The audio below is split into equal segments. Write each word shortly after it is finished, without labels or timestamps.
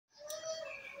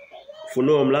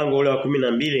Ufunuo mlango ule wa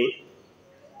 12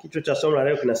 kichwa cha somo la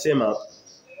leo kinasema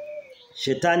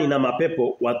Shetani na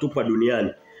mapepo watupwa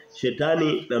duniani.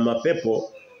 Shetani na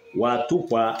mapepo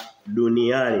watupwa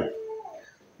duniani.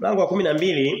 Mlango wa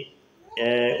 12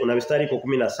 una mstari kwa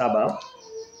 17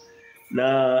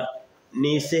 na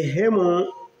ni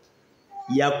sehemu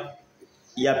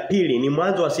ya pili, ni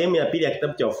mwanzo wa sehemu ya pili ya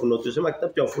kitabu cha Ufunuo. Tunasema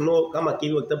kitabu cha Ufunuo kama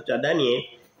kilivyo kitabu cha Daniel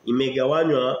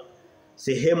imegawanywa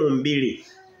sehemu mbili.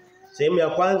 Sehemu ya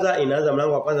kwanza inaanza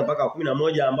mlango wa kwanza mpaka wa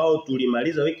 11 ambao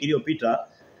tulimaliza wiki iliyopita,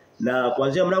 na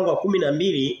kuanzia mlango wa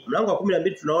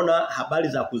 12 tunaona habari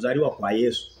za kuzaliwa kwa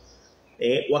Yesu.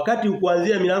 Wakati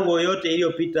kuanzia milango yote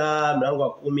iliyopita, mlango wa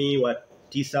 10, wa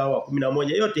 9, wa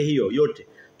 11 yote hiyo yote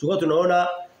tulikuwa tunaona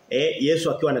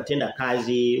Yesu akiwa anatenda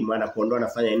kazi, mwana kondoo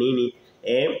anafanya nini,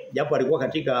 japo alikuwa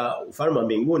katika ufalme wa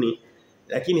mbinguni,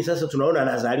 lakini sasa tunaona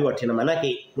anazaliwa tena.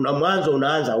 Manake kuna mwanzo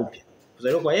unaanza upya.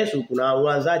 Kuzaliwa kwa Yesu kuna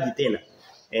uanzaji tena.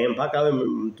 Mpaka awe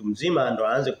mtu mzima ndo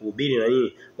aanze kuhubiri na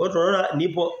nini. Kwa hiyo tunaona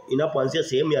ndipo inapoanzia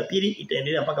sehemu ya pili,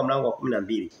 itaendelea mpaka mlango wa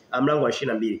 12, mlango wa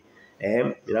 22.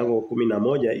 Mlango wa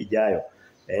 11 ijayo.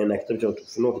 Na kitabu cha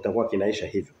Ufunuo kitakuwa kinaisha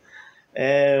hivyo.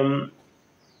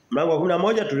 Mlango wa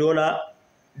 11 tuliona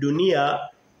dunia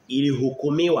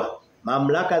ilihukumiwa.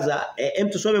 Mamlaka za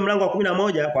tusome mlango wa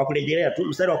 11 kwa kurejelea tu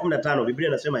mstari wa 15. Biblia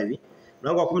inasema hivi.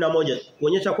 Mlango wa 11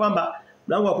 kuonyesha kwamba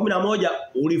mlango wa 11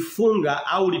 ulifunga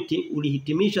au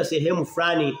ulihitimisha sehemu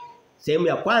fulani, sehemu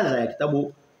ya kwanza ya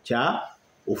kitabu cha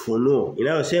Ufunuo.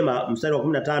 Inayosema mstari wa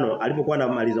 15 alipokuwa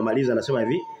anamaliza anasema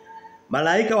hivi: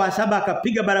 malaika wa 7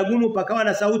 akapiga baragumu, pakawa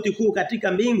na sauti kuu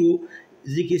katika mbingu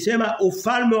zikisema,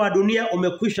 ufalme wa dunia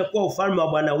umekwisha kuwa ufalme wa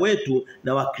Bwana wetu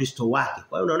na wa Kristo wake.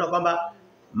 Kwa hiyo unaona kwamba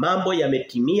mambo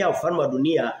yametimia. Ufalme wa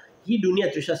dunia, hii dunia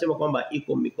tulishasema kwamba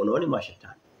iko mikononi mwa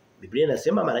Shetani. Biblia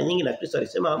inasema mara nyingi, na Kristo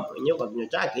alisema mwenyewe kwa kinywa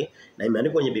chake, na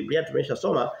imeandikwa kwenye Biblia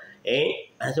tumeshasoma,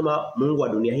 anasema Mungu wa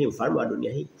dunia hii, mfalme wa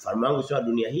dunia hii. Mfalme wangu sio wa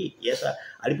dunia hii. Yesu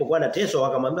alipokuwa anateswa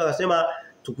akamwambia, akasema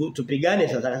tupigane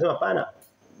sasa. Akasema hapana.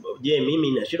 Je,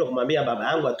 mimi nashindwa kumwambia baba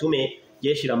yangu atume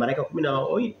jeshi la malaika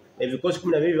 12 vikosi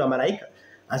 12 vya malaika?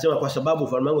 Anasema kwa sababu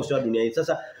ufalme wangu sio wa dunia hii.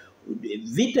 Sasa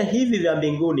vita hivi vya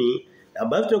mbinguni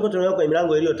ambavyo tulikuwa tunaona kwa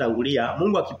milango iliyotangulia,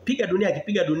 Mungu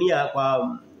akipiga dunia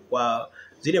kwa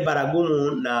zile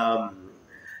baragumu na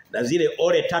zile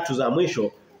ole tatu za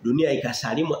mwisho, dunia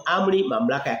ikasalimu amri,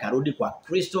 mamlaka yakarudi kwa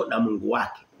Kristo na Mungu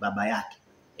wake, baba yake.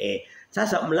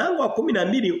 Sasa mlango wa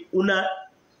 12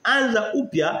 unaanza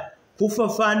upya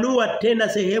kufafanua tena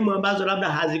sehemu ambazo labda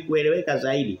hazikueleweka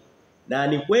zaidi. Na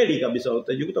ni kweli kabisa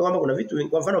utajikuta kwamba kuna vitu,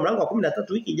 kwa mfano mlango wa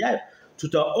 13 wiki ijayo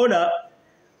tutaona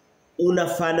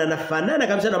unafanana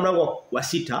kabisa na mlango wa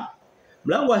 6.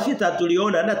 Mlango wa 6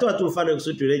 tuliona, natoa tu mfano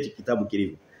kusudi tuelewe kitabu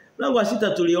kilivyo. Mlango wa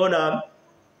 6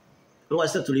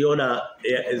 tuliona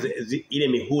ile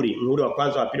muhuri wa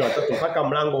kwanza, wa pili, wa tatu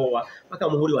mpaka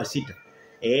muhuri wa 6.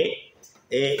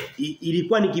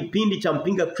 Ilikuwa ni kipindi cha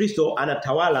mpinga Kristo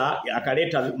anatawala,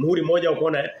 akaleta muhuri mmoja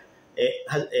ukaona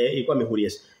ilikuwa muhuri,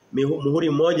 yes. Muhuri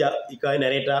mmoja ikawa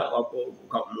inaleta,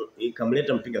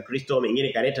 ikamleta mpinga Kristo, mengine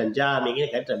kaleta njaa, mengine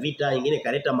kaleta vita, mengine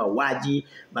kaleta mauaji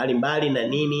mbalimbali na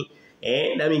nini,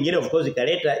 na mengine of course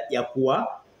kaleta ya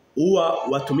kuwa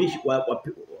watumishi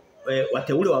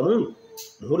wateule wa Mungu,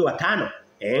 muhuri wa 5.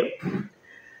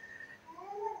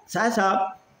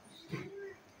 Sasa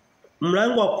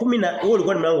mlango wa 10 huo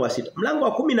ulikuwa ni mlango wa 6. Mlango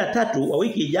wa 13 wa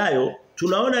wiki ijayo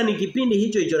tunaona ni kipindi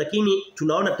hicho, lakini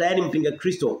tunaona tayari mpinga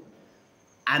Kristo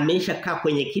ameshakaa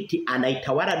kwenye kiti,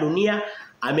 anaitawala dunia,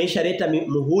 ameshaleta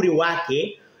muhuri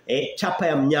wake, chapa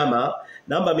ya mnyama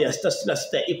namba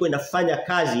 666 iko inafanya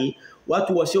kazi.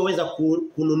 Watu wasioweza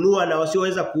kununua na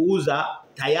wasioweza kuuza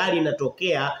tayari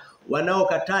inatokea,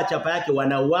 wanaokataa chapa yake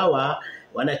wanauawa,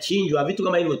 wanachinjwa, vitu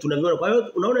kama hivyo tunaviona. Kwa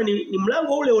hiyo unaona ni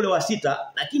mlango ule wa 6,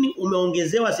 lakini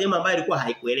umeongezewa sehemu ambayo ilikuwa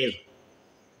haikuelezwa.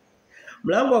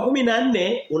 Mlango wa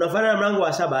 14 unafanana na mlango wa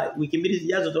 7. Wiki mbili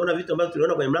zijazo tutaona vitu ambavyo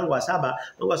tuliona kwenye mlango wa 7.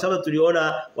 Mlango wa 7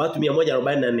 tuliona watu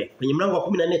 144. Kwenye mlango wa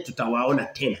 14 tutawaona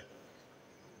tena.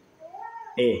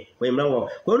 Kwenye mlango. Kwa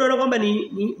hiyo unaona kwamba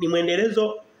ni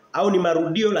muendelezo au ni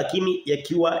marudio, lakini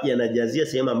yakiwa yanajazia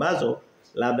sehemu ambazo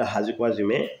labda hazikuwa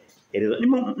zimeelezwa.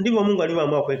 Ndivyo Mungu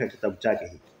alivyoamua kuweka kitabu chake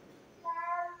hiki.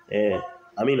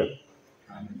 Amina.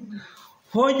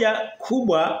 Hoja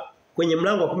kubwa kwenye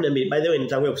mlango wa 12, by the way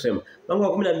nitangulia kusema, mlango wa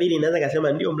 12 naweza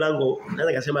kusema ndio mlango,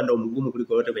 naweza kusema ndio mgumu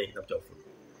kuliko yote kwenye kitabu cha Ufunuo.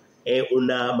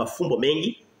 Una mafumbo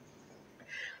mengi.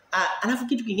 Alafu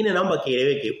kitu kingine naomba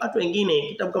kieleweke. Watu wengine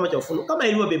kitabu kama cha Ufunuo, kama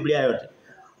ilivyo Biblia yote,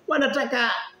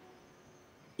 wanataka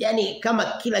yani kama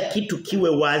kila kitu kiwe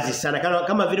wazi sana,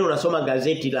 kama vile unasoma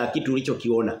gazeti la kitu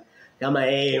ulichokiona. kama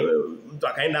mtu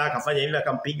akaenda akafanya hivi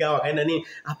akampiga au akaenda nini.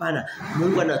 Hapana,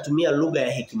 Mungu anatumia lugha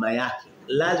ya hekima yake.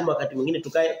 Lazima wakati mwingine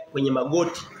tukae kwenye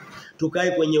magoti,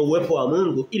 tukae kwenye uwepo wa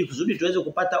Mungu ili kusudi tuweze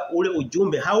kupata ule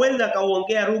ujumbe. Hawezi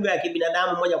akaongea lugha ya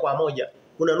kibinadamu moja kwa moja.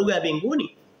 Kuna lugha ya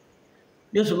mbinguni.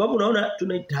 Ndio sababu unaona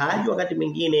tunahitaji wakati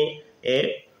mwingine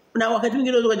na wakati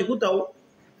mwingine unaweza kujikuta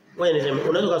wewe niseme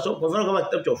unaweza kusoma kwa mfano kama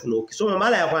kitabu cha Ufunuo. Ukisoma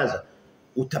mara ya kwanza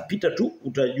utapita tu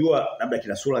utajua labda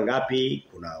kina sura ngapi,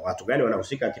 kuna watu gani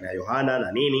wanahusika kina Yohana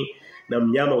na nini na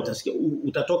mnyama utasikia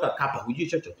utatoka kapa hujui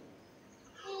chochote.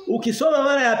 Ukisoma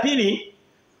mara ya pili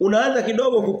unaanza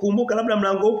kidogo kukumbuka labda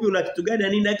mlango upi una kitu gani na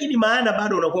nini lakini maana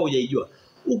bado unakuwa hujaijua.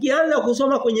 Ukianza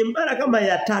kusoma kwenye mara kama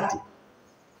ya tatu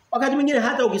wakati mwingine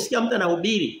hata ukisikia mtu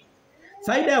anahubiri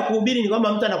faida ya kuhubiri ni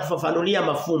kwamba mtu anakufafanulia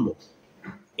mafumbo.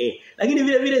 Lakini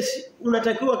vile vile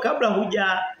unatakiwa kabla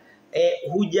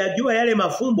hujajua yale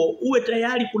mafumbo uwe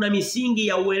tayari kuna misingi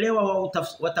ya uelewa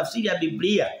wa tafsiri ya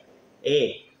Biblia.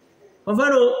 Kwa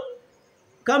mfano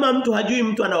kama mtu hajui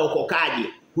mtu anaokokaje,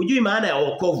 hujui maana ya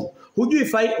wokovu,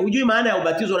 hujui maana ya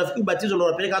ubatizo, unafikiri ubatizo ndio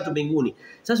unapeleka watu mbinguni.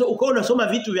 Sasa uko unasoma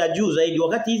vitu vya juu zaidi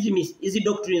wakati hizi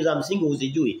doctrines za msingi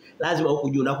huzijui, lazima huku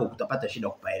juu nako kutapata shida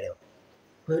kupaelewa.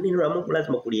 Kwa hiyo neno la Mungu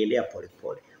lazima kuliendea pole.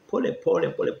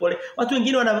 Watu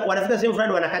wengine wanafika sehemu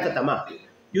fulani wanakata tamaa.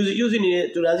 Juzi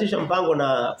tulianzisha mpango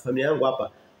na familia yangu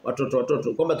hapa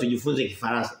watoto kwamba tujifunze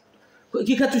Kifaransa.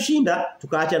 Kikatushinda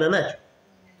tukaachana nacho.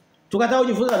 Tukataka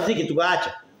kujifunza muziki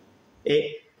tukaacha.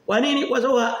 Kwa nini? Kwa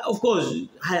sababu of course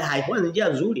haikuwa njia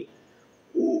nzuri.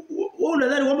 Wewe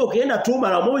unadhani kwamba ukienda tu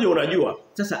mara moja unajua.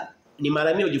 Sasa ni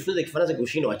mara mia ujifunze Kifaransa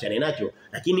kushinda wachane nacho,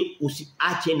 lakini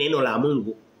usiache neno la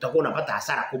Mungu, utakuwa unapata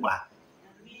hasara kubwa.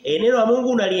 Neno la Mungu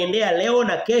unaliendea leo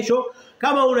na kesho.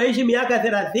 Kama unaishi miaka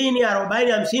 30,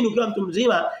 40, 50 ukiwa mtu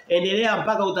mzima, endelea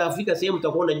mpaka utafika sehemu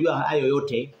utakuwa unajua hayo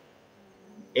yote.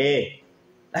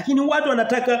 Lakini watu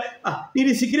wanataka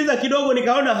nilisikiliza kidogo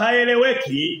nikaona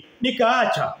haeleweki,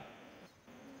 nikaacha.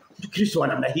 Kristo wa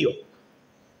namna hiyo.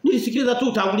 Nilisikiliza tu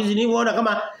utangulizi niliona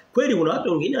kama kweli kuna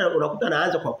watu wengine unakuta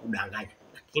anaanza kwa kudanganya.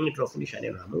 Lakini tunafundisha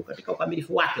neno la Mungu katika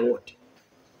ukamilifu wake wote.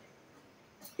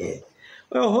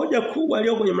 Kwa hoja kubwa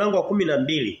iliyo kwenye mlango wa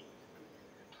 12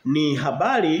 ni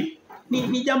habari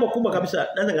ni jambo kubwa kabisa.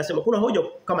 Naweza ngasema kuna hoja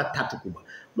kama tatu kubwa.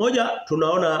 Moja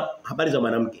tunaona habari za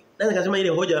mwanamke. Naweza ngasema ile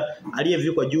hoja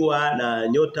aliyevikwa jua na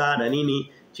nyota na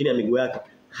nini chini ya miguu yake.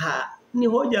 Ni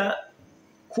hoja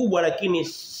kubwa lakini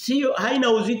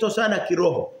haina uzito sana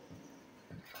kiroho.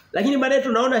 Lakini baadaye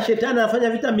tunaona shetani anafanya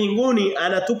vita mbinguni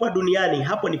anatupa duniani,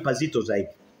 hapo ni pazito zaidi.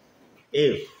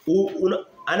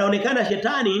 Anaonekana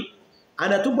shetani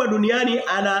anatupwa duniani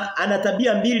ana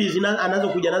tabia mbili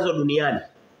anazokuja nazo duniani.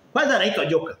 Kwanza anaitwa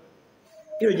joka.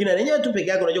 Hilo jina lenyewe tu peke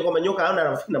yake unajua kwamba nyoka hana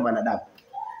rafiki na wanadamu.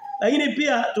 Lakini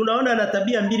pia tunaona ana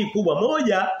tabia mbili kubwa.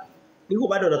 Moja niko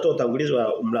bado natoa utangulizi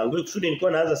wa mlango kusudi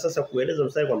nilikuwa naanza sasa kueleza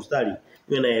mstari kwa mstari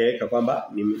niwe naeleweka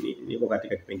kwamba niko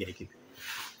katika kipengele kipi.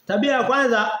 Tabia ya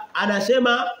kwanza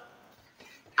anasema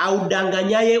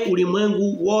audanganyaye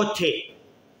ulimwengu wote.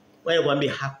 Wewe kwambie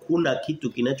hakuna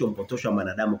kitu kinachompotosha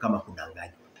mwanadamu kama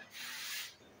kudanganya.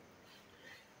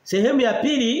 Sehemu ya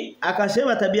pili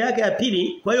akasema tabia yake ya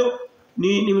pili, kwa hiyo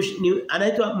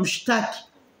anaitwa mshtaki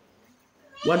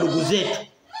wa ndugu zetu.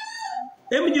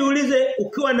 Hebu jiulize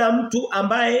ukiwa na mtu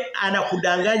ambaye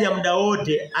anakudanganya muda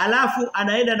wote, alafu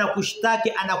anaenda na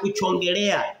kushtaki,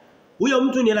 anakuchongelea. Huyo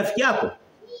mtu ni rafiki yako?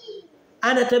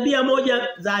 Ana tabia moja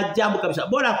za ajabu kabisa.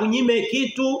 Bora akunyime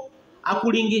kitu,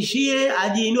 akulingishie,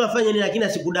 ajiinue afanye nini lakini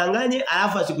asikudanganye,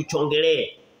 alafu asikuchongelee.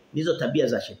 Hizo tabia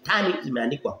za shetani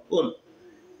zimeandikwa huko.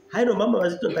 Hayo ndio mambo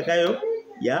mazito nitakayo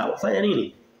fanya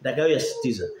nini? Nitakayo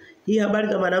yasitiza. Hii habari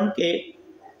za mwanamke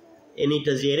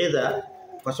nitazieleza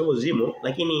kwa sababu zimo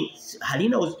lakini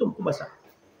halina uzito mkubwa sana.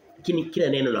 Lakini kila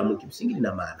neno la Mungu msingi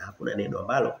lina maana. Hakuna neno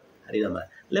ambalo halina maana.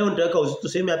 Leo nitaweka uzito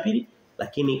sehemu ya pili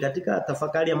lakini katika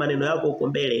tafakari ya maneno yako huko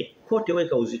mbele kote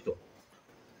weka uzito.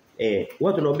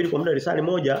 Watu tunahubiri kwa muda risali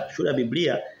moja shule ya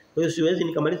Biblia. Kwa hiyo siwezi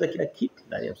nikamaliza kila kitu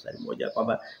ndani ya mstari mmoja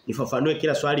kwamba nifafanue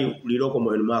kila swali lililoko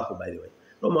moyoni mwako by the way.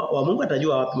 Wa Mungu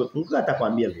atajua wapi umepunguka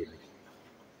atakwambia vile.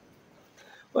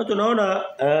 Kwa tunaona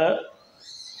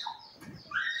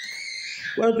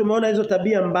kwa tumeona hizo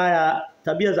tabia mbaya,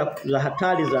 tabia za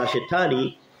hatari za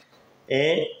shetani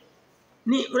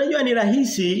unajua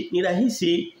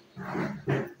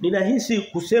ni rahisi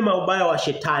kusema ubaya wa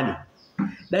shetani.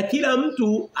 Na kila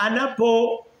mtu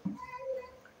anapo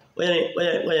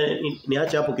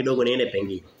niache hapo kidogo niende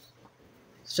pengine.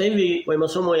 Sasa hivi kwa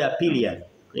masomo ya pili yale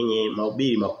kwenye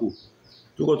mahubiri makuu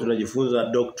tuko tunajifunza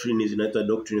doctrine zinaitwa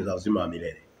doctrine za uzima wa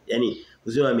milele. Yaani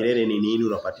uzima wa milele ni nini,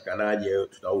 unapatikanaje,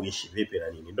 tutauishi vipi na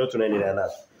nini. Ndio tunaendelea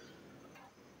nazo.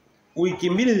 wiki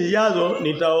mbili zijazo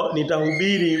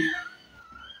nitahubiri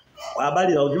kwa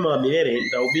habari za uzima wa milele,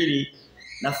 nitahubiri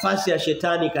nafasi ya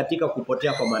shetani katika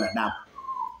kupotea kwa mwanadamu.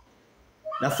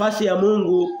 Nafasi ya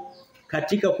Mungu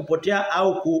katika kupotea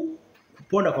au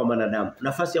kupona kwa mwanadamu.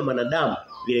 Nafasi ya mwanadamu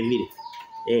vile vile.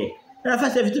 Na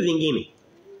nafasi ya vitu vingine.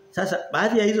 Sasa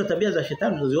baadhi ya hizo tabia za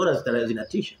shetani tunaziona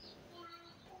zinatisha.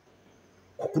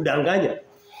 Kudanganya.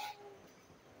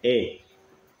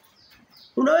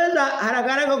 Unaweza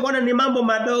haraka kuona ni mambo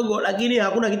madogo lakini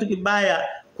hakuna kitu kibaya.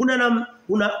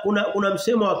 Kuna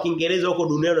msemo wa Kiingereza huko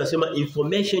duniani unasema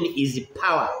information is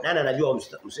power. Nani anajua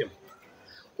msemo?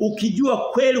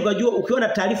 Ukijua kweli, ukiwa na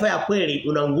taarifa ya kweli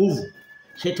una nguvu.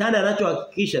 Shetani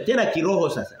anachohakikisha tena kiroho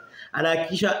sasa.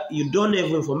 Anahakikisha you don't have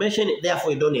information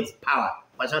therefore you don't have power.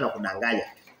 Kwa sababu kudanganya.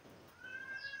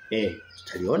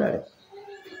 Tutaliona leo.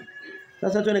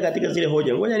 Sasa tuone katika zile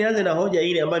hoja. Ngoja nianze na hoja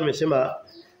ile ambayo nimesema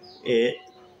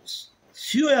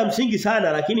sio ya msingi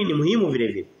sana lakini ni muhimu vile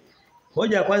vile.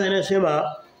 Hoja ya kwanza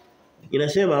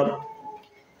inasema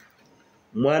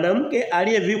mwanamke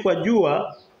aliyevikwa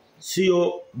jua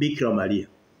sio Bikira Maria.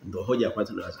 Ndio hoja ya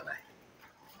kwanza tunaanza nayo.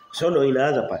 Sio ndio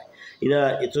inaanza pale.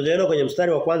 Tutaenda kwenye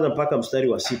mstari wa kwanza mpaka mstari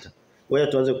wa 6. Ngoja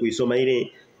tuanze kuisoma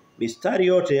ile mistari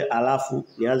yote alafu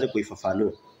nianze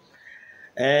kuifafanua.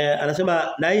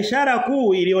 Anasema na ishara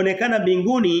kuu ilionekana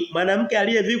mbinguni, mwanamke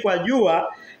aliyevikwa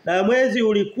jua na mwezi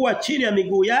ulikuwa chini ya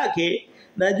miguu yake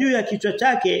na juu ya kichwa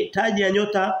chake taji ya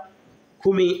nyota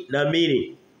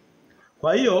 12.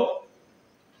 Kwa hiyo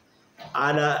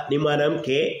ni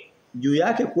mwanamke, juu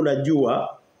yake kuna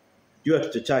jua, juu ya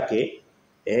kichwa chake,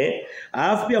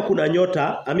 alafu pia kuna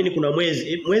nyota, kuna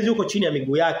mwezi uko chini ya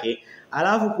miguu yake,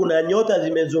 alafu kuna nyota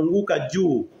zimezunguka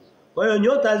juu. Kwa hiyo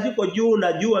nyota ziko juu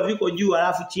na jua viko juu,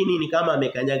 alafu chini ni kama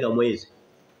amekanyaga mwezi.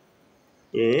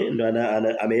 Ndio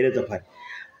ameeleza pale.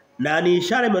 Na ni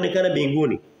ishara imeonekana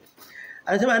mbinguni.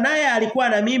 Anasema naye alikuwa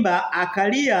na mimba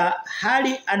akalia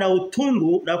hali ana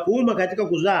utungu na kuuma katika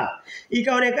kuzaa.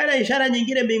 Ikaonekana ishara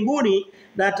nyingine mbinguni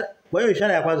na kwa hiyo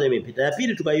ishara ya kwanza imepita. Ya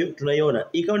pili tunaiona.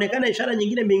 Ikaonekana ishara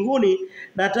nyingine mbinguni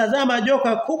na tazama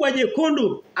joka kubwa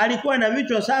jekundu alikuwa na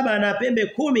vichwa 7 na pembe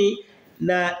 10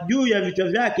 na juu ya vichwa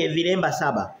vyake vilemba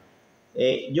 7.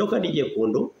 Joka ni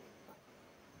jekundu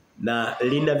na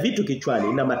lina vitu kichwani,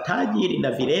 lina mataji,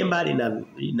 lina vilemba,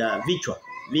 lina vichwa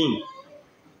vingi.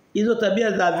 Hizo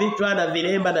tabia za vichwa na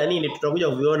vilemba na nini tutakuja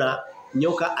kuviona.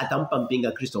 Nyoka atampa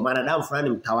mpinga Kristo, mwanadamu fulani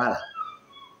mtawala.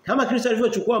 Kama Kristo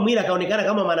alivyochukua mwili akaonekana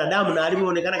kama mwanadamu na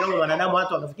alivyoonekana kama mwanadamu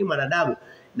watu wakafikiri mwanadamu,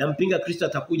 na mpinga Kristo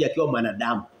atakuja akiwa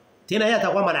mwanadamu. Tena yeye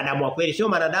atakuwa mwanadamu wa kweli, sio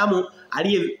mwanadamu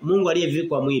Mungu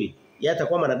aliyevikwa mwili. Yeye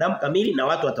atakuwa mwanadamu kamili na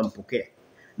watu watampokea.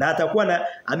 Na atakuwa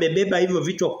amebeba hivyo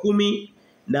vichwa 10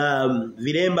 na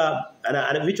vilemba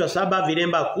ana vichwa 7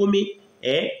 vilemba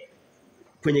 10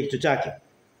 kwenye kichwa chake.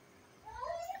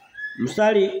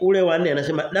 Mstari ule wa 4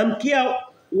 anasema na mkia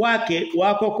wake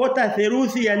wakokota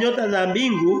theluthi ya nyota za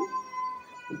mbingu,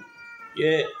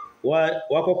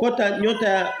 wakokota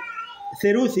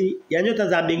theluthi ya nyota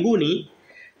za mbinguni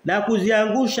na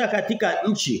kuziangusha katika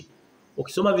nchi.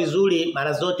 Ukisoma vizuri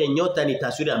mara zote nyota ni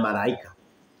taswira ya malaika.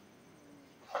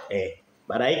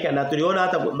 Malaika, na tuliona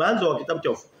hata mwanzo wa kitabu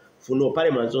cha Ufunuo pale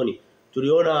mwanzoni.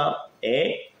 Tuliona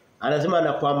anasema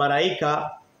na kwa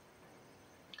malaika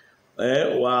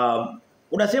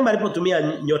unasema alipotumia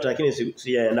nyota lakini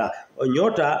sijaenda.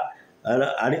 Nyota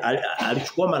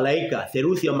alichukua malaika,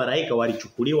 theluthi ya malaika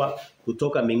walichukuliwa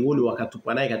kutoka mbinguni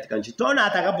wakatupa naye katika nchi. Tunaona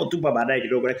atakapotupa baadaye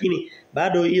kidogo lakini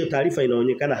bado hiyo taarifa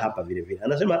inaonekana hapa vile vile.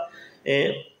 Anasema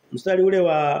mstari ule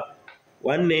wa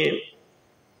 4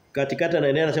 katikati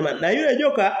anaendelea anasema na yule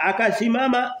joka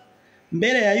akasimama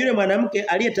mbele ya yule mwanamke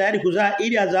aliye tayari kuzaa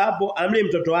ili azaapo amle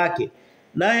mtoto wake.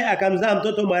 Naye akamzaa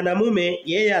mtoto mwanamume,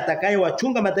 yeye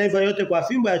atakayewachunga mataifa yote kwa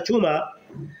fimbo ya chuma,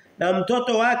 na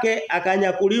mtoto wake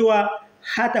akanyakuliwa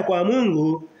hata kwa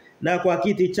Mungu na kwa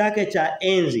kiti chake cha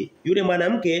enzi. Yule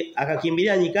mwanamke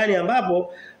akakimbilia nyikani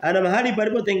ambapo ana mahali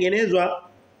palipotengenezwa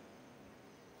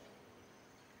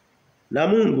na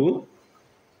Mungu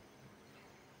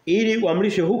ili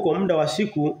wamlishe huko muda wa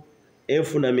siku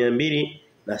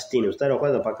 1260. Mstari wa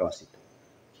kwanza mpaka wa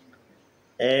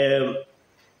 6.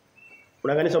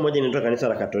 Kuna kanisa moja inaitwa kanisa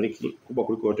la Katoliki kubwa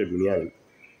kuliko yote duniani.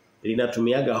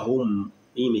 Linatumiaga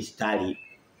hii mistari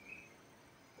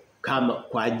kama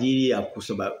kwa ajili ya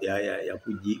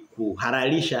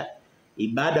kuhalalisha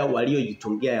ibada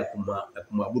waliojitungia ya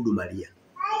kumwabudu Maria.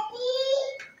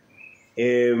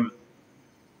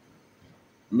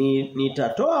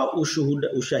 Nitatoa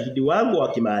ushahidi wangu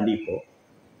wa kimaandiko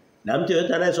na mtu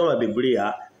yote anayesoma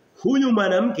Biblia. Huyu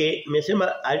mwanamke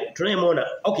nimesema tunayemwona.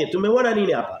 Okay, tumeona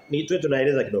nini hapa?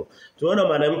 Tunaeleza kidogo. Tunaona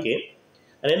mwanamke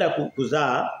anaenda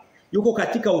kuzaa, yuko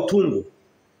katika utungu.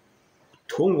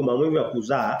 Utungu maumivu ya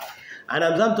kuzaa,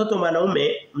 anamzaa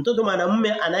mtoto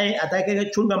mwanamume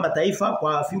atakayechunga mataifa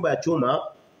kwa fimbo ya chuma.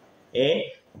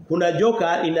 Kuna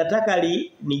joka linataka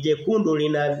ni jekundu,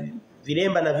 lina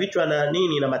vilemba na vichwa na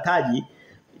nini na mataji,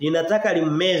 linataka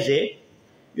limmeze.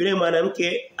 Yule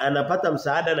mwanamke anapata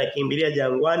msaada na kimbilia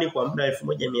jangwani kwa muda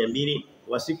 1200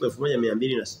 wa siku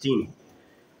 1260.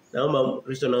 Naomba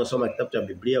Kristo anasoma kitabu cha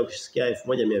Biblia ukisikia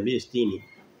 1260,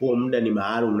 huo muda ni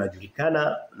maalum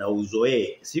unajulikana na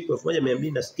uzoee. Siku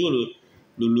 1260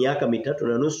 ni miaka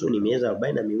 3.5, ni miezi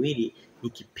 42, ni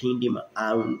kipindi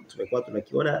maalum. Tumekuwa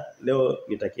tunakiona, leo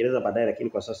nitakieleza baadaye, lakini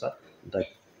kwa sasa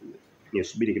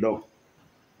nisubiri kidogo.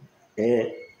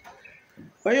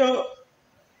 Kwa hiyo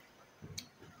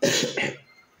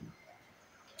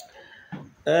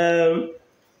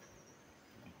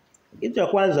kitu cha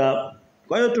kwanza,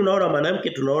 kwa hiyo tunaona mwanamke,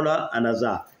 tunaona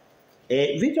anazaa.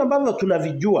 Vitu ambavyo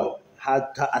tunavijua,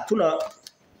 hatuna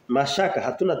mashaka,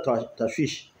 hatuna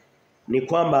tashwishi, ni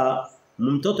kwamba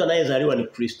mtoto anayezaliwa ni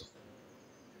Kristo.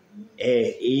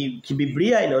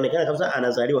 Kibiblia inaonekana kabisa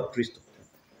anazaliwa Kristo.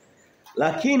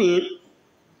 Lakini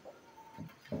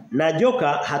na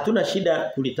joka hatuna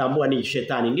shida kulitambua ni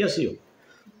Shetani, ndio sio?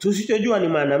 Tusichojua ni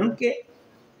mwanamke,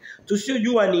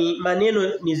 tusichojua ni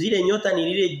maneno, ni zile nyota,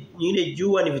 ni ile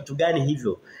jua, ni vitu gani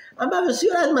hivyo ambavyo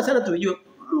sio lazima sana tuvijue.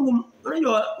 Mungu,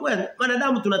 unajua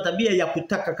wanadamu tuna tabia ya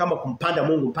kutaka kama kumpanda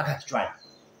Mungu mpaka kichwani.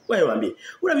 Wewe waambie,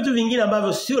 kuna vitu vingine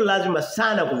ambavyo sio lazima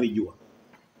sana kuvijua.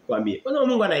 Kwambie, kwa sababu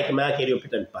Mungu ana hekima yake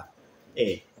iliyopita mipaka.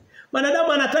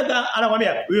 Wanadamu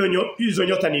anakuambia hizo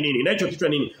nyota ni nini? Na hicho kichwa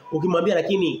nini? Ukimwambia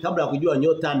lakini kabla ya kujua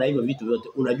nyota na hivyo vitu vyote,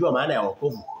 unajua maana ya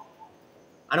wokovu.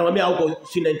 Anakuambia huko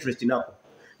sina interest nako.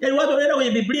 Yaani watu wanaenda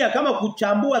kwenye Biblia kama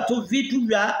kuchambua tu vitu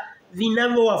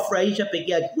vinavyowafurahisha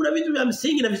peke yake. Kuna vitu vya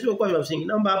msingi na visivyokuwa vya msingi.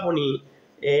 Naomba hapo ni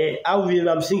au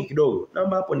vya msingi kidogo.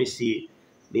 Naomba hapo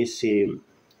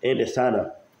nisiende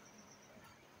sana.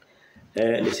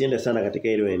 Nisiende sana katika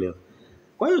hilo eneo.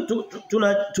 Kwa hiyo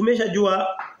tumeshajua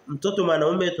mtoto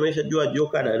mwanaume, tumeshajua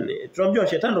joka, na tunamjua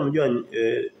Shetani, tunamjua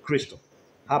Kristo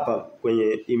hapa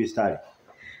kwenye hii mistari.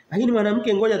 Lakini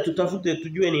mwanamke, ngoja tutafute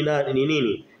tujue ni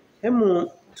nini.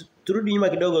 Hemu turudi nyuma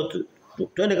kidogo,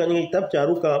 tuende kwenye kitabu cha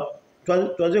Luka,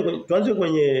 tuanze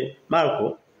kwenye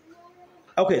Marko.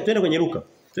 Okay, tuende kwenye Luka.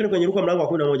 Tuende kwenye Luka mlango wa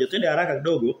 11. Tuende haraka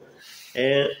kidogo.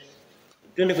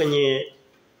 Tuende kwenye,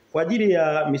 kwa ajili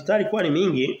ya mistari kwa ni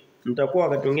mingi, nitakuwa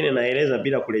wakati mwingine naeleza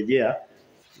bila kurejea.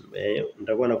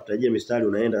 Nitakuwa nakutajia mistari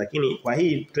unaenda, lakini kwa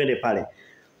hii twende pale.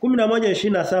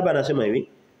 11:27 anasema hivi.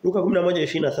 Luka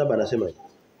 11:27 anasema hivi.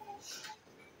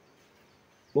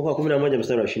 Luka 11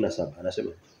 mstari wa 27 anasema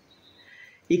hivi.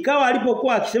 Ikawa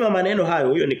alipokuwa akisema maneno hayo,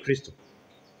 huyo ni Kristo.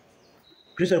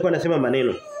 Kristo alikuwa anasema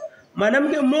maneno.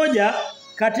 Mwanamke mmoja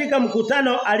katika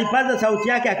mkutano alipaza sauti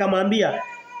yake akamwambia,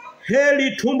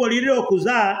 heri tumbo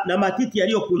lililokuzaa na matiti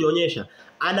yaliyokunyonyesha.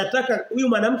 Anataka, huyu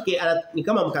mwanamke ni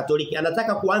kama Mkatoliki,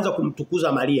 anataka kuanza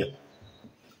kumtukuza Maria.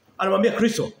 Anamwambia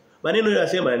Kristo, maneno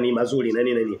yanasema ni mazuri na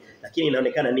nini, lakini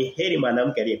inaonekana ni heri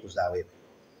mwanamke aliyekuzaa wewe.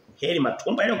 Heri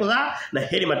matumbo yaliyokuzaa na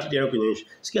heri matiti yaliyokunyonyesha.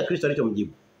 Sikia Kristo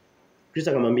alichomjibu.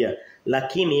 Kristo akamwambia,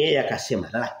 lakini yeye akasema,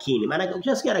 lakini. Maana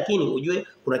ukishasikia lakini ujue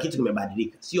kuna kitu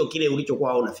kimebadilika. Sio kile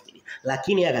ulichokuwa unafikiria.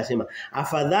 Lakini yeye akasema,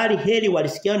 afadhali heri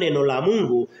walisikia neno la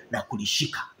Mungu na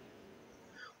kulishika.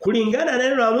 Kulingana na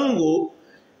neno la Mungu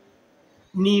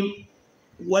ni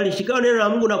walishika neno la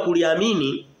Mungu na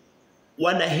kuliamini,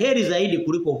 wana heri zaidi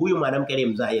kuliko huyu mwanamke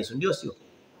aliyemzaa Yesu. Ndio sio?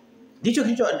 Ndicho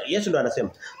kicho Yesu ndo anasema.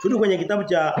 Turudi kwenye kitabu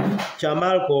cha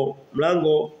Marko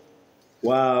mlango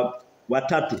wa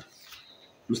 3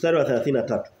 mstari wa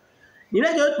 33.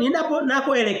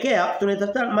 Ninapoelekea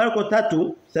tunatafuta Marko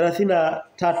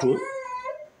 3:33.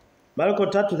 Marko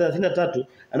 3:33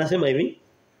 anasema hivi.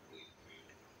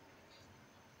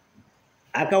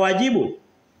 Akawajibu.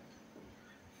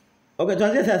 Okay,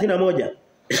 tuanzie 31.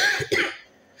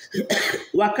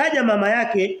 Wakaja mama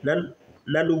yake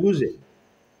na nduguze.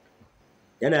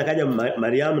 Yaani akaja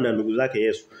Mariamu na ndugu zake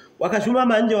Yesu.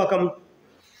 Wakasimama nje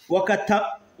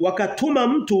wakatuma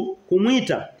mtu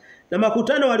kumwita. Na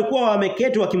makutano walikuwa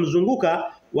wameketi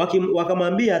wakimzunguka,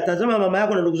 wakamwambia, tazama mama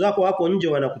yako na ndugu zako wako nje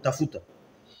wanakutafuta.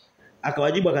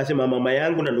 Akawajibu akasema, mama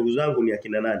yangu na ndugu zangu ni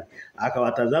akina nani?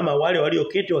 Akawatazama wale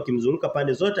walioketi wakimzunguka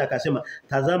pande zote, akasema,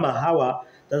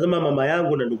 tazama mama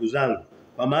yangu na ndugu zangu.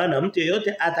 Kwa maana mtu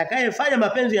yeyote atakayefanya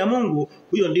mapenzi ya Mungu,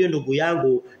 huyo ndiye ndugu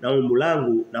yangu na umbu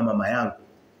langu na mama yangu.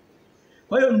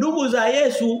 Kwa hiyo ndugu za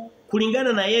Yesu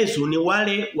kulingana na Yesu ni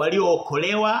wale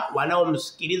waliookolewa,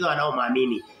 wanaomsikiliza,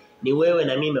 wanaoamini. Ni wewe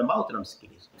na mimi ambao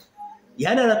tunamsikiliza.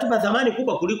 Yaani anatupa thamani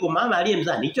kubwa kuliko mama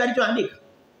aliyemzaa. Hicho alichoandika.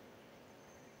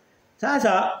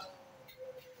 Sasa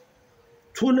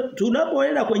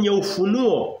tunapoenda kwenye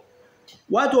Ufunuo,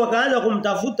 watu wakaanza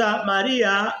kumtafuta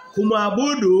Maria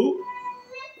kumwabudu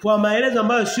kwa maelezo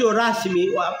ambayo sio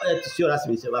rasmi,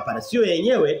 hapana, sio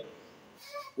yenyewe,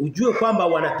 ujue kwamba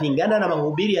wanapingana na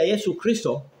mahubiri ya Yesu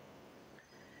Kristo.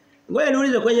 Ngoja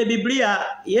niulize, kwenye Biblia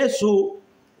Yesu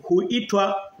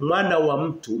huitwa mwana wa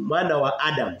mtu, mwana wa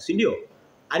Adam, si ndio?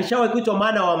 Alishawahi kuitwa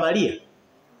mwana wa Maria.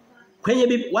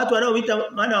 Kwenye watu wanaoita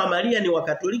mwana wa Maria ni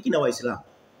Wakatoliki na Waislamu.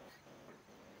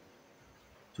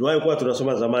 Tuliwahi kuwa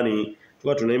tunasoma zamani,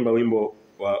 tulikuwa tunaimba wimbo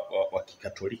wa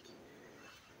Kikatoliki,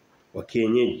 wa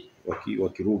kienyeji, wa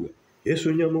Kiruga.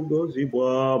 Yesu nyamugozi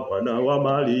bwa mwana wa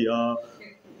Maria.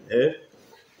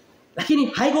 Lakini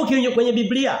haiko kwenye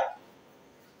Biblia.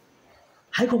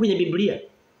 Haiko kwenye Biblia.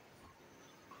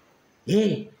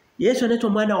 Yesu anaitwa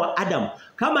mwana wa Adamu.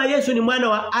 Kama Yesu ni mwana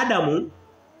wa Adamu,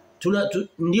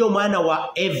 ndio mwana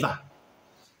wa Eva.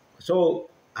 So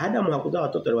Adamu hakuzaa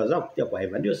watoto, aliwazaa kupitia kwa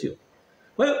Eva, ndio sio?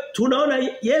 Kwa hiyo tunaona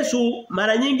Yesu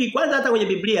mara nyingi, kwanza hata kwenye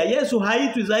Biblia Yesu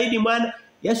haitwi zaidi mwana.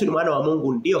 Yesu ni mwana wa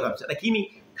Mungu, ndio kabisa.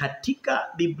 Lakini katika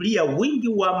Biblia wingi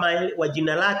wa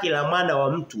jina lake la mwana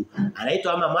wa mtu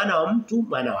anaitwa ama mwana wa mtu,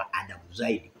 mwana wa Adamu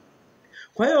zaidi.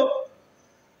 Kwa hiyo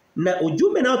na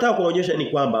ujumbe naotaka kuonyesha ni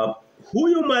kwamba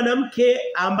huyu mwanamke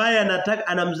ambaye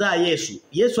anamzaa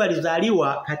Yesu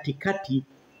alizaliwa katikati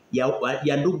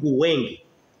ya ndugu wengi.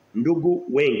 Ndugu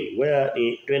wengi.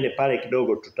 Wewe twende pale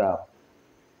kidogo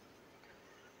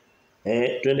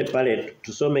twende pale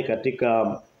tusome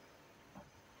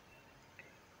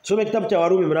tusome kitabu cha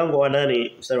Warumi mlango wa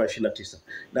 8 mstari wa 29.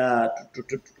 Na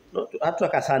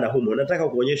hatutaka sana humo. Nataka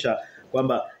kuonyesha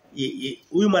kwamba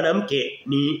huyu mwanamke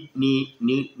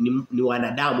ni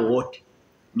wanadamu wote.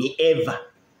 Ni Eva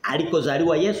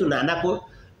alikozaliwa Yesu na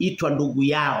anakoitwa ndugu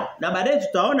yao. Na baadaye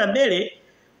tutaona mbele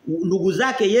ndugu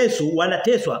zake Yesu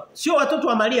wanateswa. Sio watoto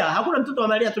wa Maria. Hakuna mtoto wa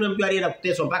Maria tunamjua alienda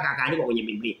kuteswa mpaka akaandikwa kwenye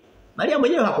Biblia. Maria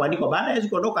mwenyewe hakuandikwa. Baada ya Yesu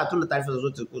kuondoka hatuna taarifa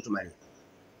zozote kuhusu Maria.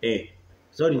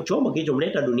 So ni chombo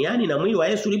kilichomleta duniani, na mwili wa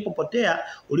Yesu ulipopotea,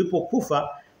 ulipokufa,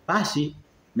 basi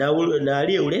na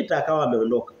aliyeuleta akawa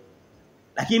ameondoka.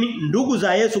 Lakini ndugu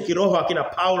za Yesu kiroho, akina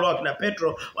Paulo, akina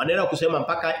Petro, wanaenda kusema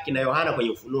mpaka kina Yohana kwenye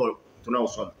Ufunuo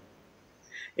tunaosoma.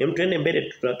 Twende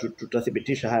mbele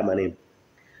tutathibitisha haya maneno.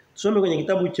 Tusome kwenye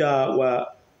kitabu cha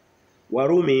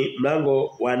Warumi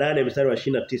mlango wa 8 mstari wa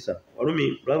 29.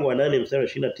 Warumi mlango wa 8 mstari wa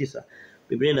 29.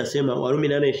 Biblia inasema, Warumi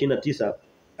 8:29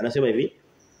 anasema hivi.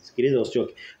 Sikiliza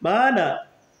usichoke. Maana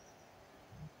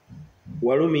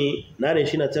Warumi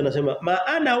 8:29 anasema,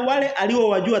 maana wale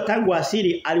aliowajua tangu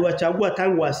asili aliwachagua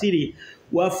tangu asili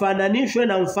wafananishwe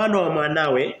na mfano wa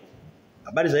mwanawe.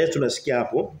 Habari za Yesu tunasikia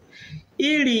hapo.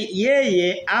 Ili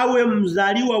yeye awe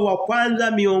mzaliwa wa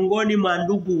kwanza miongoni mwa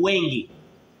ndugu wengi.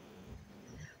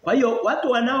 Kwa hiyo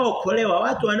watu wanaookolewa,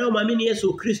 watu wanaomwamini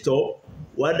Yesu Kristo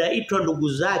wanaitwa ndugu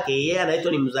zake. Yeye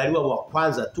anaitwa ni mzaliwa wa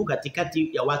kwanza tu katikati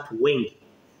ya watu wengi.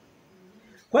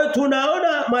 Kwa hiyo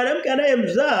tunaona mwanamke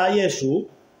anayemzaa Yesu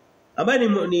ambaye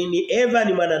ni Eva,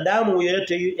 ni mwanadamu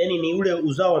yote, yani ni ule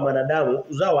uzao wa mwanadamu,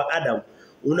 uzao wa Adam.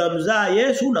 Unamzaa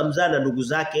Yesu, unamzaa na ndugu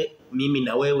zake, mimi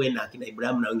na wewe na kina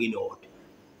Ibrahimu na wengine wote.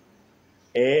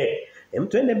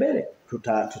 Twende mbele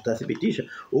tutathibitisha.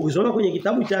 Ukisoma kwenye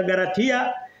kitabu cha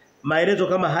Galatia maelezo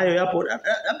kama hayo yapo.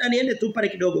 Labda niende tu pale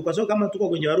kidogo kwa sababu kama tuko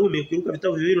kwenye Warumi, ukiruka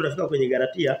vitabu viwili unafika kwenye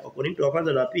Galatia, Wakorintho wa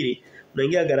kwanza na wa pili,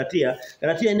 unaingia Galatia.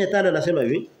 Galatia 4:5 anasema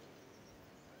hivi.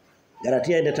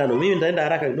 Galatia 4:5. Mimi nitaenda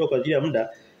haraka kidogo kwa ajili ya muda.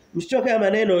 Msichoke ya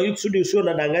maneno ili kusudi usio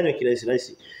na danganywa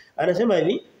kirahisi. Anasema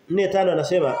hivi, 4:5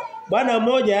 anasema, Bwana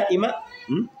mmoja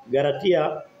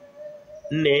Galatia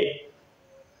 4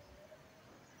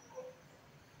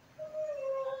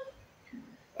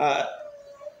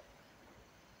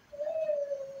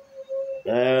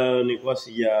 nilikuwa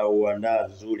sijauandaa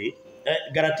vizuri.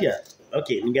 Galatia.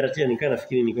 Okay, ni Galatia nikana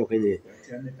nafikiri niko kwenye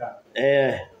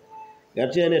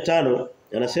Galatia 4:5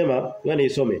 anasema, ngoja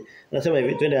nisome. Anasema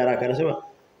hivi, twende haraka. Anasema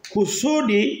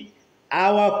kusudi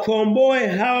awakomboe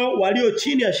hao walio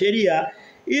chini ya sheria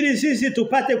ili sisi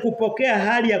tupate kupokea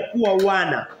hali ya kuwa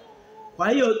wana. Kwa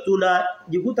hiyo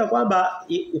tunajikuta kwamba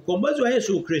ukombozi wa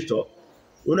Yesu Kristo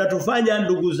unatufanya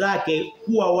ndugu zake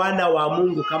kuwa wana wa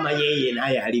Mungu kama yeye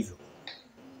naye alivyo.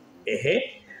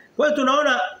 Kwa hiyo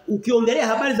tunaona ukiongelea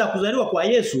habari za kuzaliwa kwa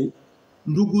Yesu,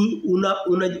 ndugu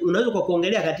unaweza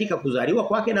kuongelea katika kuzaliwa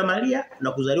kwake na Maria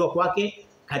na kuzaliwa kwake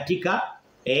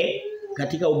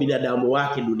katika ubinadamu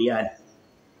wake duniani,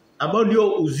 ambao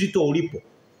ndio uzito ulipo.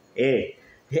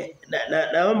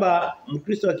 Naomba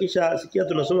Mkristo akisha sikia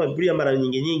tunasoma Biblia mara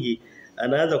nyingi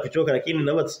anaanza kuchoka, lakini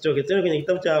naomba tusichoke. Tena kwenye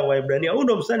kitabu cha Waebrania, huu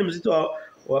ndio mstari mzito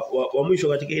wa mwisho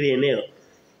katika ile eneo.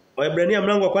 Waebrania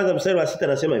mlango wa kwanza mstari wa 6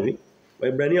 anasema hivi.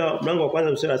 Waebrania mlango wa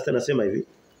kwanza mstari wa 6 anasema hivi.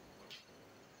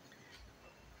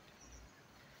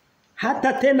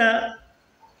 Hata tena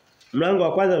mlango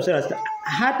wa kwanza mstari wa 6.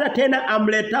 Hata tena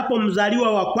amletapo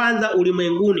mzaliwa wa kwanza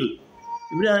ulimwenguni.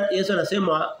 Biblia Yesu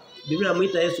anasema, Biblia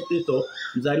inamuita Yesu Kristo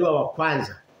mzaliwa wa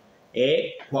kwanza.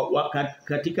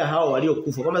 Katika hao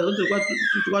waliokufa. Kama zote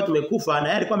tulikuwa tumekufa na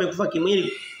yeye alikuwa amekufa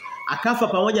kimwili. Akafa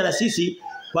pamoja na sisi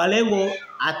kwa lengo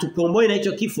atukomboe na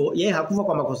hicho kifo. Yeye hakufa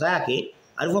kwa makosa yake,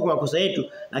 alikufa kwa makosa yetu,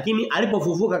 lakini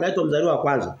alipofufuka akaitwa mzaliwa wa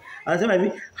kwanza. Anasema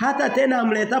hivi, hata tena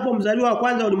amletapo mzaliwa wa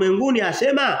kwanza ulimwenguni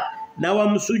asema na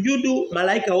wamsujudu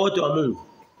malaika wote wa Mungu.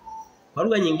 Kwa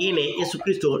lugha nyingine Yesu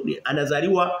Kristo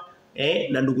anazaliwa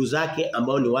na ndugu zake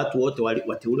ambao ni watu wote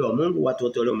wateule wa Mungu, watu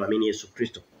wote waliomwamini Yesu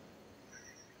Kristo.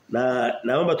 Na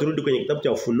naomba turudi kwenye kitabu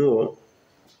cha Ufunuo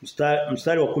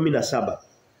mstari wa 17.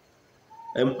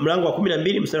 Mlango wa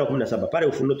 12 mstari wa 17 pale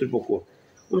Ufunuo tulipokuwa.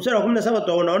 Mstari wa 17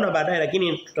 tutaona baadaye,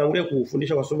 lakini tutangulia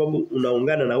kufundisha kwa sababu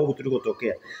unaungana na huko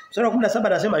tulikotokea. Mstari wa 17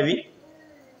 anasema hivi,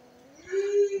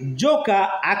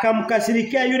 joka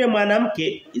akamkasirikia yule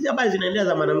mwanamke. Hizi habari zinaendelea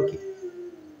za mwanamke.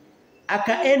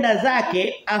 Akaenda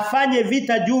zake afanye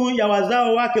vita juu ya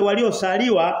wazao wake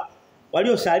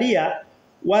waliosalia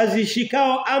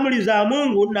wazishikao amri za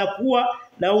Mungu na kuwa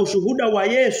na ushuhuda wa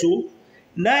Yesu,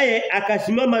 naye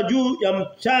akasimama juu ya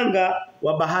mchanga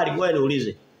wa bahari. Ngoja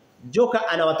niulize, joka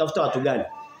anawatafuta watu gani?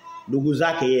 Ndugu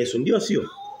zake Yesu, ndio sio?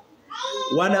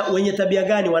 Wenye tabia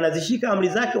gani? Wanazishika amri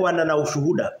zake, wana na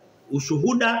ushuhuda.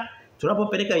 Ushuhuda,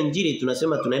 tunapopeleka injili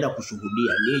tunasema tunaenda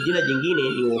kushuhudia. Ni jina jingine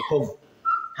ni wokovu.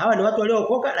 Hawa ni watu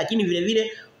waliookoka, lakini vile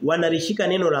vile wanalishika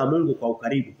neno la Mungu kwa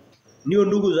ukaribu. Ndio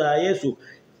ndugu za Yesu.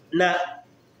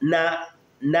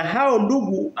 Na hao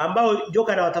ndugu ambao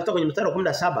joka anawatafuta kwenye mstari wa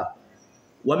 17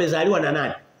 wamezaliwa na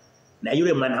nani? Na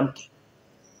yule mwanamke.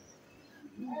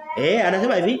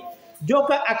 Anasema hivi,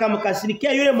 joka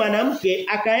akamkasirikia yule mwanamke,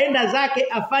 akaenda zake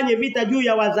afanye vita juu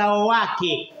ya wazao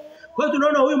wake. Kwa hiyo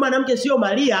tunaona huyu mwanamke sio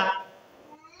Maria.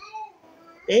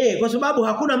 Kwa sababu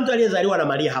hakuna mtu aliyezaliwa na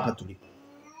Maria hapa tulipo.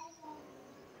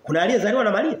 Kuna aliyezaliwa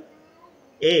na Maria?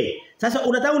 Sasa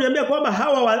unataka uniambia kwamba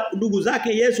hawa ndugu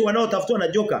zake Yesu wanaotafutwa na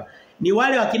joka ni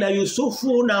wale wakina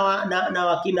Yusufu na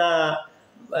wakina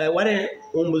wale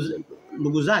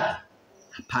ndugu zake?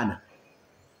 Hapana.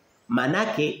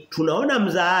 Manake tunaona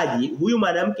mzaaji huyu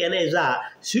mwanamke anayezaa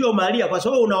sio Maria, kwa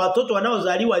sababu una watoto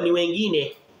wanaozaliwa ni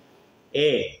wengine.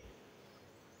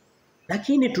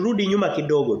 Lakini turudi nyuma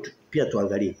kidogo pia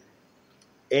tuangalie.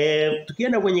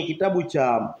 Tukienda kwenye kitabu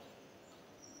cha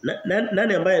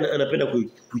nani ambaye anapenda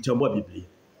kuichambua Biblia?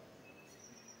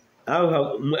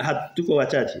 Au tuko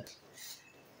wachache?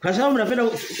 Kwa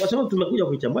sababu tumekuja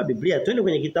kuichambua Biblia, twende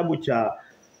kwenye kitabu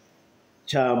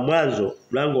cha Mwanzo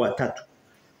mlango wa 3.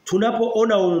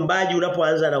 Tunapoona uumbaji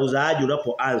unapoanza na uzaaji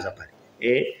unapoanza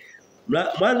pale.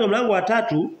 Mwanzo mlango wa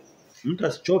 3, mtu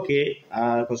asichoke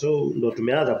kwa sababu ndo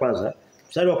tumeanza kwanza.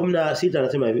 Mstari wa 16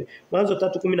 anasema hivi. Mwanzo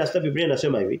 3:16 Biblia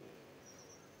inasema hivi.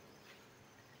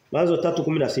 Mwanzo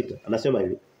 3:16 anasema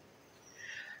hivi.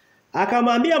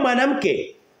 Akamwambia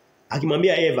mwanamke,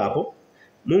 akimwambia Eva hapo,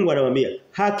 Mungu anamwambia,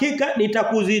 hakika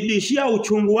nitakuzidishia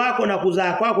uchungu wako na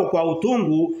kuzaa kwako kwa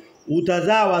utungu,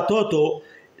 utazaa watoto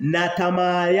na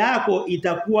tamaa yako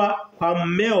itakuwa kwa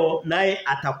mmeo naye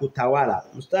atakutawala.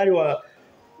 Mstari wa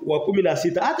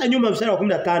 16 hata nyuma mstari wa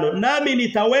 15, nami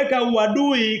nitaweka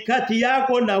uadui kati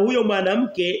yako na huyo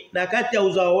mwanamke na kati ya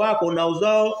uzao wako na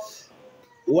uzao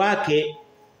wake,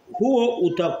 huo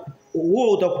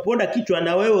utakuponda kichwa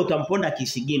na wewe utamponda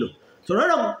kisigino.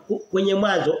 Tunaona kwenye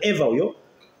Mwanzo Eva huyo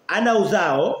ana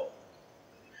uzao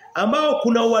ambao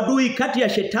kuna uadui kati ya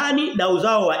Shetani na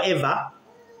uzao wa Eva.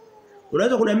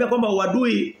 Unaweza kuniambia kwamba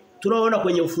uadui tunaoona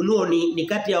kwenye Ufunuo ni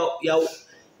kati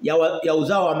ya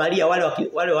uzao wa Maria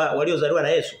wale waliozaliwa na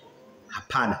Yesu?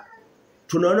 Hapana.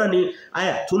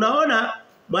 Tunaona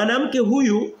mwanamke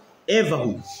huyu Eva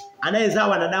huyu anayezaa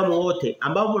wanadamu wote,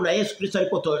 ambapo na Yesu Kristo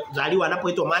alipozaliwa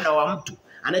anapoitwa mwana wa mtu,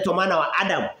 anaitwa mwana wa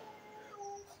Adamu.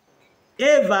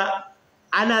 Eva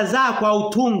anazaa kwa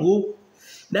utungu,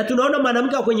 na tunaona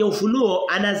mwanamke kwenye Ufunuo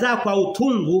anazaa kwa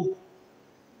utungu.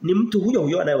 Ni mtu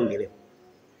huyo anayeongelewa.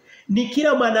 Ni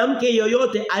kila mwanamke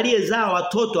yoyote aliyezaa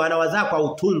watoto anawazaa kwa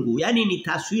utungu. Yaani ni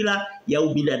taswira ya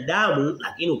ubinadamu,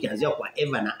 lakini ukianzia kwa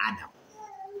Eva na Adam.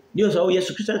 Ndio sababu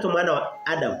Yesu Kristo anaitwa mwana wa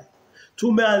Adam.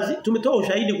 Tumetoa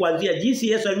ushahidi kuanzia jinsi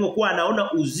Yesu alivyokuwa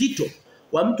anaona uzito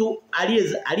wa mtu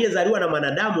aliyezaliwa na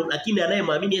mwanadamu, lakini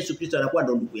anayemwamini Yesu Kristo anakuwa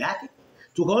ndo ndugu yake.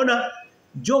 Tukaona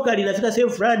joka linafika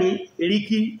sehemu fulani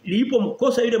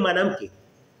lilipomkosa yule mwanamke.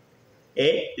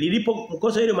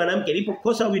 Lilipomkosa yule mwanamke,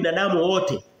 lilipokosa binadamu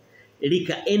wote,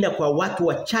 likaenda kwa watu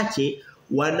wachache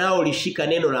wanaolishika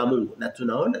neno la Mungu. Na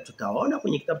tutaona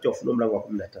kwenye kitabu cha Ufunuo mlango wa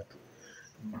 13.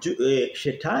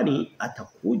 Shetani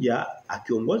atakuja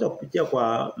akiongoza kupitia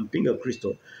kwa mpinga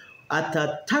Kristo,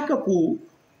 atataka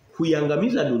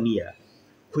kuiangamiza dunia,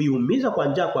 kuiumiza kwa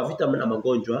njaa, kwa vita na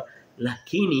magonjwa,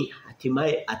 lakini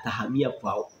hatimaye atahamia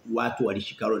kwa watu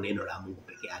walishikao neno la Mungu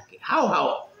peke yake.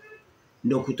 Hao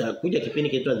ndio kutakuja kipindi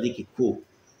kinaitwa dhiki kuu.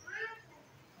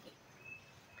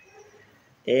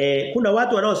 Kuna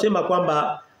watu wanaosema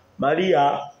kwamba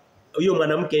Maria, huyo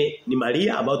mwanamke ni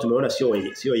Maria ambao tumeona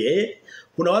sio yeye.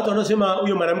 Kuna watu wanaosema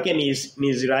huyo mwanamke ni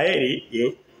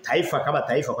Israeli, taifa kama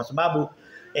taifa, kwa sababu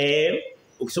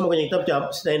ukisoma kwenye kitabu cha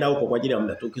sitaenda huko kwa ajili ya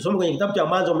muda tu. Ukisoma kwenye kitabu cha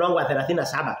Mwanzo mlango wa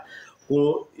 37,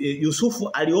 Yusufu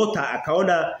aliota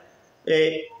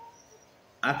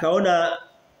akaona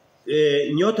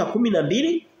nyota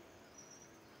 12,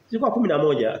 zilikuwa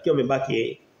 11 akiwa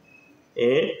amebaki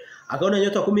akaona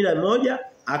nyota 11,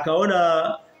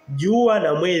 akaona jua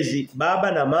na mwezi,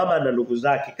 baba na mama na ndugu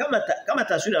zake, kama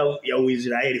taswira ya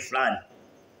Uisraeli fulani.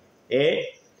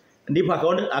 Ndipo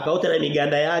akaota na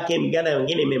miganda yake, miganda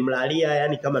mingine imemlalia,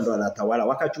 yani kama ndo anatawala.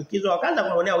 Wakachukizwa, wakaanza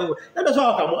kumwonea wivu. Na ndio sawa,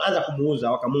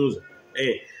 wakaanza wakamuuza.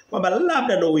 Kwamba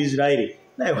labda ndo Uisraeli,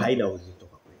 nayo haina uzito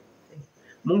kwa kweli.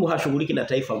 Mungu hashughuliki na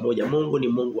taifa moja. Mungu ni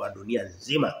Mungu wa dunia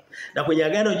nzima. Na kwenye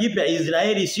Agano Jipya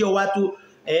Israeli sio watu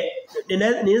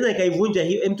ninaweza nikaivunja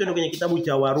hii. Mtu kwenye kitabu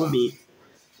cha Warumi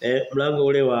mlango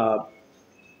ule wa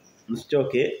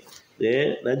msichoke.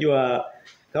 Najua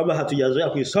kama hatujazoea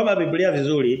kuisoma Biblia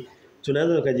vizuri,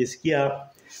 tunaweza tukajisikia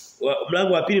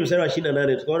mlango wa 2 mstari wa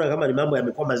 28 tukaona kama ni mambo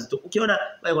yamekuwa mazito. Ukiona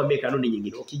nakwambia kanuni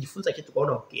nyingine, ukijifunza kitu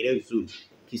kaona ukielewa vizuri,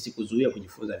 kisikuzuia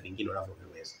kujifunza vingine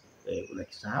unavyoweza.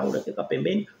 Unakisahau, unakeka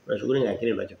pembeni, unashughulika na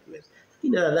kile unachokiweza.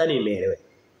 Lakini nadhani imeeleweka.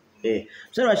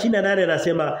 Mstari wa 28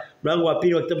 anasema, mlango wa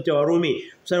 2 wa kitabu cha Warumi,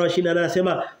 mstari wa 28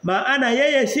 anasema, maana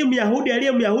yeye si Myahudi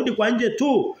aliye Myahudi kwa nje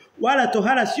tu, wala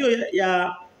tohara sio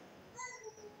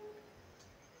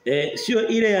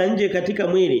ile ya nje katika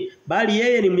mwili, bali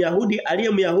yeye ni Myahudi aliye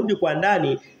Myahudi kwa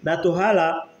ndani, na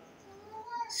tohara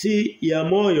si ya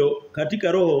moyo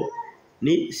katika roho,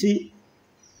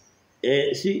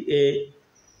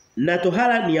 na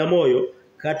tohara ni ya moyo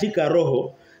katika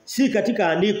roho, si katika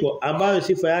andiko, ambayo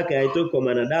sifa yake haitoki kwa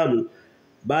wanadamu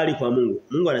bali kwa Mungu.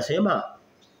 Mungu anasema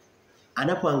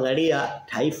anapoangalia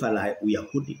taifa la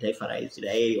Uyahudi, taifa la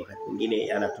Israeli, wakati mwingine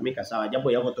yanatumika sawa,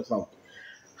 jambo yako tofauti.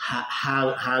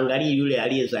 Haangalii yule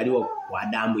aliyezaliwa kwa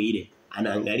damu ile,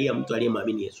 anaangalia mtu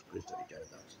aliyemwamini Yesu Kristo.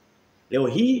 Leo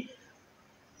hii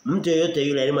mtu yeyote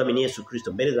yule aliyemwamini Yesu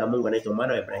Kristo mbele za Mungu anaitwa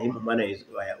mwana wa Ibrahimu, mwana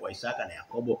wa Isaka na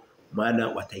Yakobo, mwana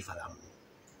wa taifa la Mungu.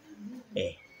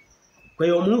 Kwa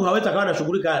hiyo Mungu hawezi akawa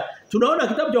anashughulika. Tunaona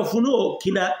kitabu cha Ufunuo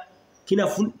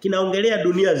kinaongelea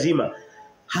dunia nzima.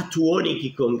 Hatuoni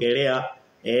kikiongelea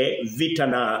vita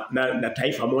na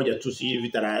taifa moja tu, si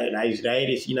vita na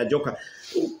Israeli, si na joka.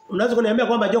 Unaweza kuniambia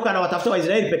kwamba joka anawatafuta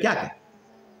Waisraeli peke yake?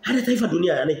 Hata taifa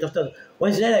dunia anatafuta.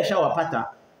 Waisraeli alishawapata.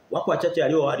 Wako wachache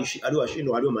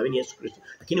aliowashindwa walioamini Yesu Kristo.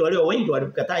 Lakini walio wengi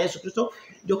walikataa Yesu Kristo,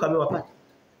 joka amewapata.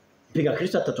 Piga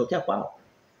Kristo atatokea kwao.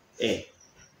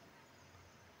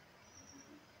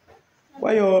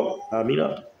 Kwa hiyo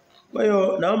amina. Kwa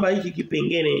hiyo naomba hiki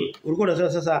kipengele ulikuwa unasema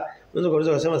sasa,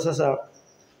 unaweza kusema sasa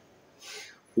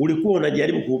ulikuwa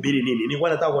unajaribu kuhubiri nini? Nilikuwa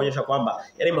nataka kuonyesha kwamba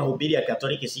yale mahubiri ya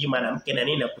Katoliki si mwanamke na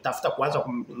nini na kutafuta kuanza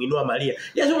kumuinua Maria.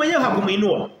 Yesu mwenyewe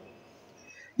hakumuinua.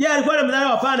 Je, alikuwa anamdharau?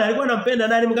 Hapana, alikuwa anampenda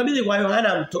na alimkabidhi kwa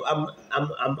Yohana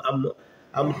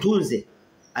amtunze.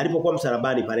 Alipokuwa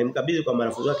msalabani pale mkabidhi kwa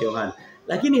mwanafunzi wake Yohana.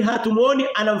 Lakini hatumuoni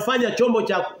anamfanya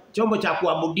chombo cha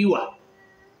kuabudiwa.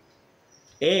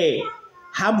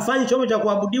 Hamfanyi chombo cha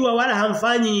kuabudiwa wala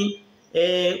hamfanyi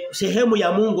sehemu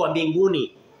ya Mungu wa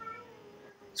mbinguni.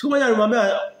 Siku moja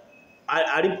alimwambia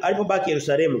alipobaki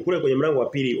Yerusalemu kule kwenye mlango wa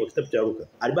 2 wa kitabu cha Luka.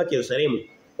 Alibaki Yerusalemu,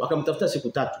 wakamtafuta siku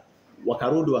 3.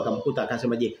 Wakarudi wakamkuta,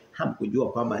 akasema, "Je,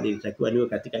 hamkujua kwamba nilitakiwa niwe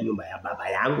katika nyumba ya baba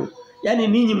yangu? Yaani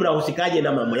ninyi mnahusikaje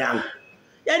na mambo yangu?"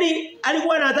 Yaani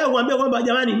alikuwa anataka kuambia kwamba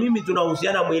jamani, mimi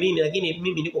tunahusiana mwilini, lakini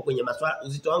mimi niko kwenye masuala,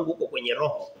 uzito wangu uko kwenye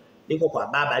roho. Niko kwa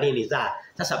baba aliyenizaa.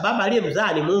 Sasa baba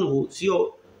aliyemzaa ni Mungu,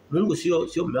 sio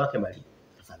mume wake Maria.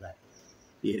 Tafadhali.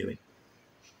 Ielewe.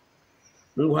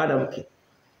 Mungu hana mke.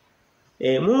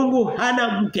 Mungu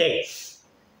hana mke.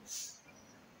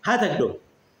 Hata kidogo.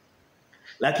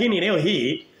 Lakini leo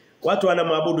hii watu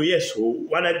wanamwabudu Yesu,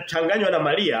 wanachanganywa na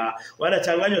Maria,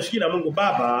 wanachanganywa na Mungu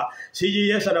Baba, siji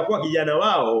Yesu anakuwa kijana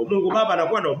wao, Mungu Baba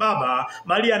anakuwa ndo baba,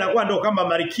 Maria anakuwa ndo kama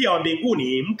malkia wa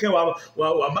mbinguni, mke wa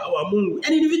Mungu.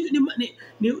 Yaani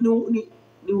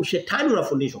ni ushetani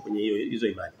unafundishwa kwenye hizo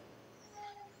imani.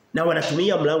 Na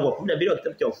wanatumia mlango wa 12 wa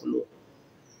kitabu cha Ufunuo.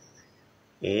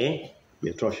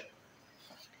 Imetosha.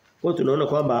 Kwa tunaona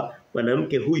kwamba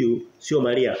mwanamke huyu sio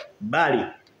Maria bali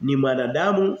ni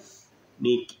mwanadamu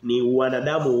ni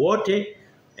wanadamu wote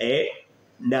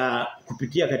na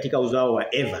kupitia katika uzao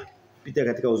wa Eva, kupitia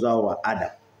katika uzao wa Adam.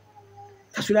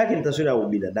 Taswira yake ni taswira ya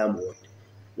binadamu wote,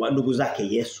 wa ndugu zake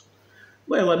Yesu.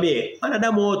 Wewe mwambie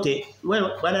wanadamu wote,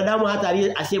 wanadamu hata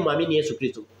asiyemwamini Yesu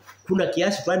Kristo, kuna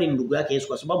kiasi fulani ni ndugu yake Yesu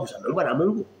kwa sababu ameumbwa na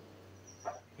Mungu.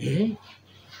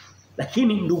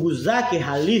 Lakini ndugu zake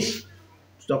halisi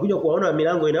tutakuja kuwaona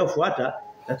milango inayofuata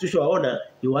na tushawaona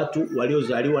ni watu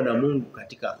waliozaliwa na Mungu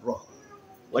katika roho.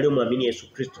 Waliomwamini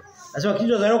Yesu Kristo. Nasema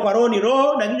kilichozaliwa kwa roho ni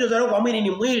roho na kilichozaliwa kwa mwili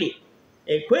ni mwili.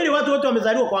 Kweli watu wote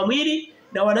wamezaliwa kwa mwili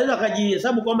na wanaweza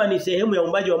kujihesabu kwamba ni sehemu ya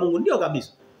uumbaji wa Mungu, ndio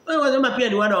kabisa. Wanasema pia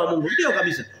ni wana wa Mungu, ndio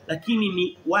kabisa. Lakini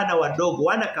ni wana wadogo,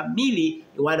 wana kamili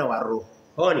ni wana wa roho.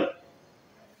 Honi.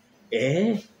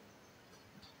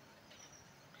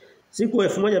 Siku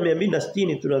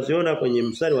 1260 tunaziona kwenye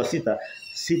mstari wa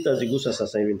 6 zigusa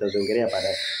sasa hivi nitaziongelea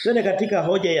baadaye. Twende katika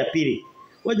hoja ya pili.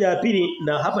 Hoja ya pili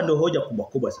na hapa ndio hoja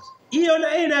kubwa sasa. Hiyo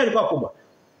nayo ilikuwa kubwa.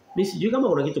 Mimi sijui kama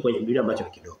kuna kitu kwenye Biblia ambacho ni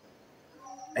kidogo.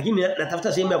 Lakini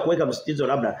natafuta sehemu ya kuweka msitizo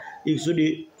labda ili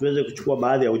kusudi tuweze kuchukua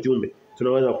baadhi ya ujumbe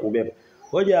tunaweza kuubeba.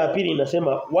 Hoja ya pili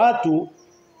inasema watu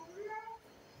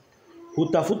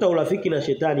hutafuta urafiki na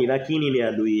Shetani lakini ni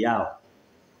adui yao.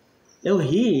 Leo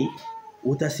hii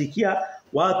utasikia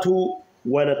watu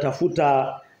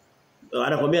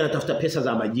anakuambia anatafuta pesa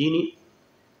za majini.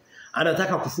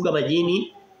 Anataka kufuga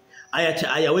majini,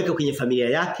 ayaweke kwenye familia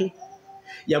yake,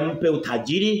 yampe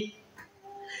utajiri,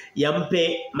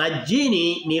 yampe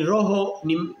majini ni roho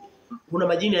kuna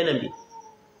majini aina mbili.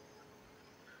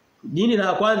 Majini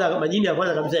ya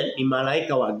kwanza kabisa ni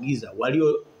malaika wa giza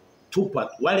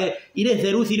waliotupwa, ile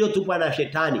theruthi iliyotupwa na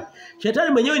Shetani.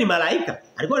 Shetani mwenyewe ni malaika,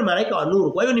 alikuwa ni malaika wa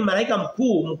nuru. Kwa hiyo ni malaika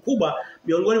mkubwa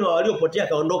miongoni mwa waliopotea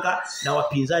kaondoka na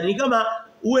wapinzani. Ni kama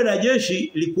uwe na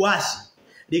jeshi likuasi.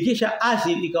 Likisha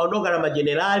asi likaondoka na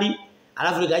majenerali,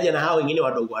 alafu likaja na hao wengine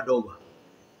wadogo.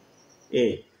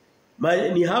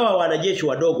 Ni hawa wanajeshi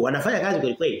wadogo wanafanya kazi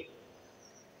kweli kweli.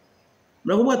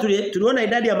 Mnakumbuka tuliona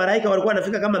idadi ya malaika walikuwa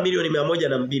wanafika kama milioni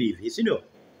 102 hivi, si ndio?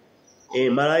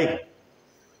 Malaika.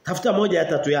 Tafuta moja ya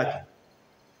tatu yake.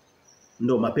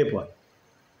 Ndio mapepo.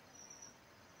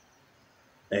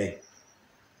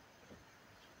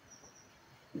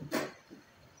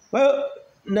 Kwa hiyo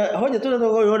na hoja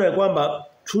tunataka kwamba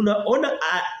tunaona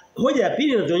hoja ya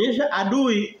pili inatuonyesha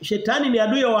adui Shetani ni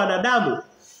adui wa wanadamu.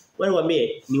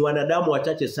 Wale ni wanadamu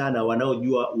wachache sana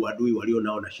wanaojua uadui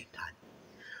walionao na Shetani.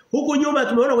 Huku nyuma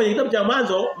tumeona kwenye kitabu cha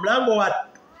Mwanzo mlango wa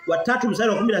 3 mstari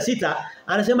wa 16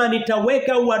 anasema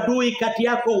nitaweka uadui kati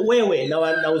yako wewe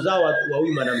na uzao wa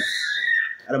huyu mwanamke.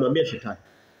 Anamwambia Shetani.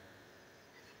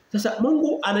 Sasa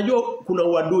Mungu anajua kuna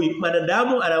uadui,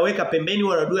 wanadamu anaweka pembeni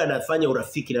uadui, anafanya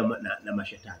urafiki na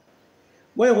mashetani.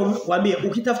 Wewe mwambie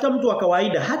ukitafuta mtu wa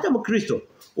kawaida hata Mkristo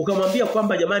ukamwambia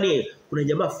kwamba jamani kuna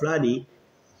jamaa fulani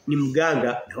ni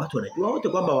mganga na watu wanajua wote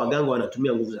kwamba waganga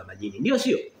wanatumia nguvu za majini. Ndio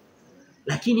sio?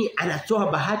 Lakini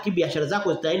anatoa bahati biashara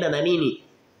zako zitaenda na nini?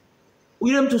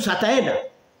 Yule mtu sataenda.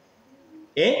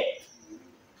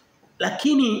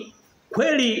 Lakini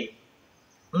kweli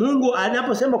Mungu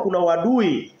anaposema kuna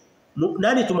wadui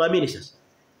nani tumwamini sasa?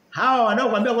 Hawa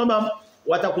wanaokuambia kwamba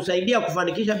watakusaidia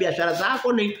kufanikisha biashara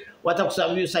zako, ni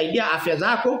watakusaidia afya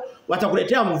zako,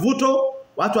 watakuletea mvuto,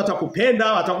 watu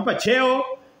watakupenda, watakupa cheo,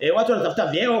 watu wanatafuta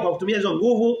vyeo kwa kutumia hizo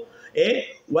nguvu,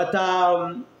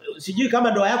 sijui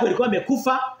kama ndoa yako ilikuwa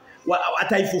imekufa,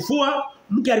 ataifufua,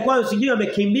 mke alikuwa sijui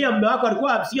amekimbia, mume wako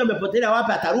alikuwa sijui amepotelea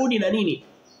wapi atarudi na nini.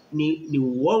 Ni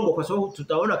uongo kwa sababu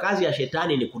tutaona kazi ya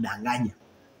Shetani ni kudanganya.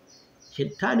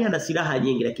 Shetani ana silaha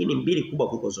nyingi lakini mbili kubwa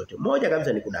kuliko zote. Moja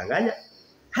kabisa ni kudanganya.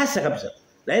 Hasa kabisa.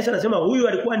 Na Yesu anasema huyu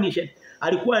alikuwa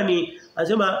ni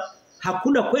anasema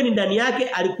hakuna kweli ndani yake,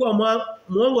 alikuwa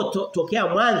muongo tokea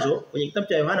mwanzo kwenye kitabu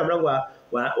cha Yohana mlango wa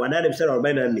 8 mstari wa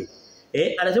 44.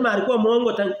 Anasema alikuwa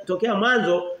muongo tokea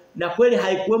mwanzo na kweli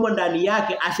haikuwemo ndani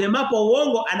yake. Asemapo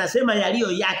uongo anasema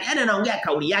yaliyo yake. Yaani anaongea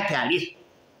kauli yake halisi.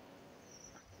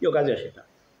 Hiyo kazi ya Shetani.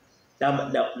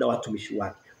 Na watumishi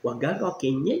wake. Waganga wa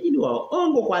kienyeji ni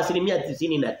waongo kwa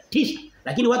 99%,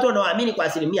 lakini watu wanaoamini kwa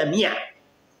 100%.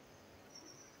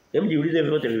 Hebu jiulize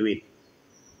vyote viwili.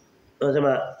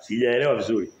 Unasema sijaelewa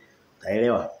vizuri.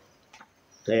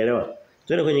 Utaelewa.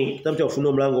 Twende kwenye kitabu cha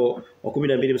Ufunuo mlango wa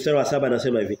 12 mstari wa 7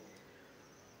 anasema hivi.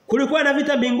 Kulikuwa na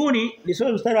vita mbinguni,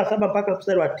 nisome mstari wa 7 mpaka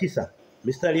mstari wa 9.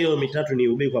 Mistari hiyo mitatu ni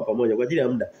ubiri kwa pamoja kwa ajili ya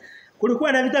muda.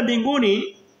 Kulikuwa na vita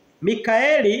mbinguni,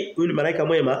 Mikaeli, huyu ni malaika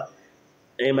mwema,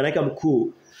 malaika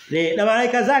mkuu. Na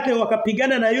malaika zake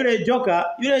wakapigana na yule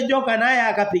joka naye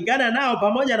akapigana nao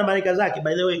pamoja na malaika zake.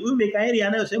 By the way, huyu Mikaeli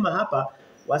anayosema hapa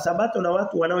Wasabato na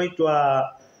watu wanaoitwa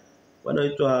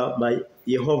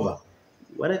Yehova.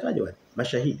 Wanaitwaje wale?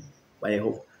 Mashahidi wa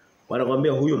Yehova.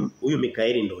 Wanakuambia huyu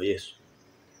Mikaeli ndio Yesu.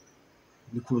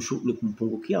 Ni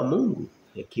kumpungukia Mungu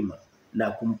hekima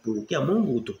na kumpungukia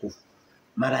Mungu utukufu.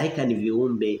 Malaika ni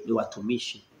viumbe, ni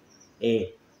watumishi.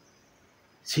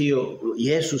 Sio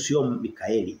Yesu, sio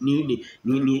Mikaeli.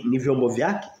 Ni vyombo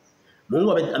vyake.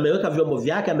 Mungu ameweka vyombo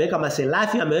vyake, ameweka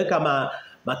maserafi, ameweka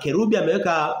makerubi,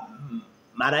 ameweka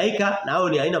malaika, nao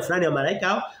ni aina fulani ya malaika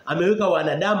hao, ameweka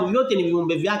wanadamu, yote ni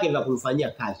viumbe vyake vya kumfanyia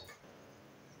kazi.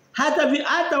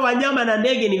 Hata wanyama na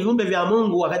ndege ni viumbe vya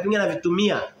Mungu, wakati mwingine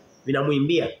anavitumia,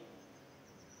 vinamuimbia.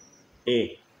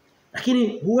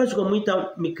 Lakini huwezi kumuita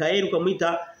Mikaeli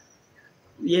kumuita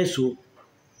Yesu.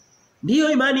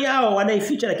 Ndiyo imani yao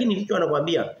wanaificha, lakini ndicho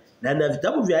wanakuambia. Na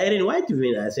vitabu vya Ellen White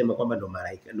vinasema kwamba ndo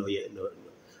malaika, ndo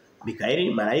Mikaeli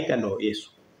malaika ndo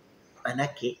Yesu.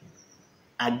 Manake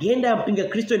agenda ya mpinga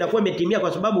Kristo inakuwa imetimia,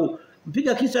 kwa sababu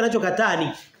mpinga Kristo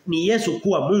anachokataa ni Yesu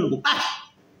kuwa Mungu.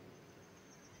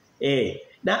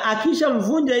 Na akisha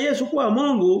mvunja Yesu kuwa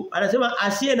Mungu, anasema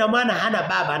asiye na maana hana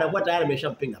baba, anakuwa tayari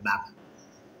ameshampinga baba.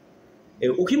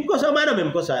 Ukimkosa maana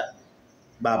umemkosa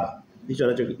baba. Ndicho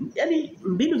anacho. Yaani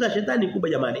mbinu za shetani kubwa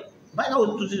jamani. Mpaka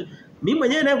mimi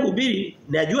mwenyewe nakuhubiri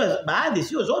najua baadhi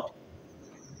sio zote.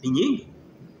 Ni nyingi.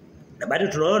 Na bado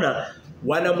tunaona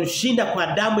wanamshinda kwa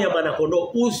damu ya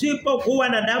mwanakondoo. Usipokuwa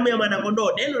na damu ya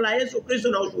mwanakondoo, neno la Yesu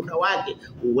Kristo na ushuhuda wake,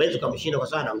 uwezo kumshinda kwa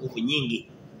sababu ana nguvu nyingi.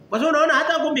 Kwa sababu unaona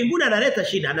hata huko mbinguni analeta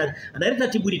shida, analeta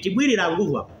tiburi la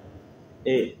nguvu hapo.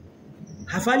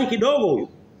 Hafanyi kidogo huyo.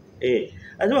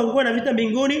 Lazima kuwa na vita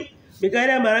mbinguni.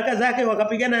 Mikaeli na malaika zake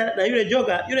wakapigana na yule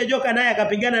joka naye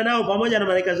akapigana nao pamoja na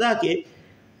malaika zake,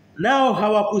 nao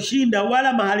hawakushinda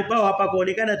wala mahali pao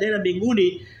hapakuonekana tena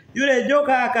mbinguni. Yule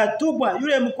joka akatupwa,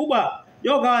 yule mkubwa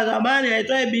joka wa zamani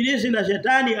aitwaye Ibilisi na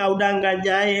Shetani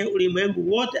audanganyaye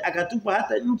ulimwengu wote, akatupwa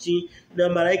hata nchi na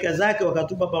malaika zake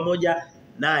wakatupwa pamoja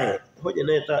naye.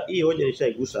 Hii hoja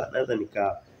nishaigusa, naweza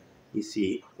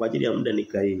isi kwa ajili ya muda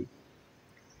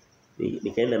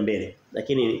nikaenda mbele,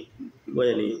 lakini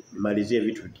ngoja nimalizie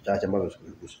vitu vichache ambavyo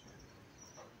sikugusa.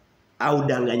 Au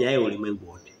danganyaye ulimwengu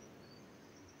wote.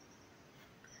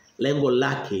 Lengo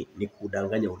lake ni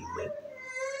kudanganya ulimwengu.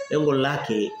 Lengo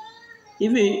lake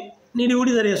hivi,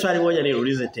 niliuliza ile swali moja,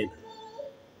 niulize tena.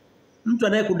 Mtu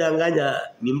anayekudanganya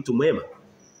ni mtu mwema?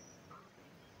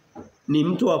 Ni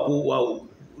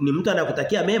mtu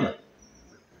anakutakia mema?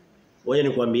 Ngoja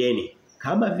nikwambieni,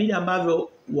 kama vile ambavyo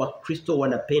Wakristo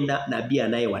wanapenda nabii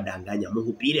anayewadanganya,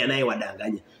 mhubiri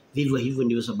anayewadanganya, vivyo hivyo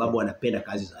ndivyo sababu wanapenda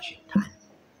kazi za shetani.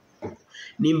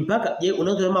 Ni mpaka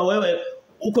unasema wewe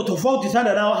uko tofauti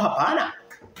sana nao? Hapana.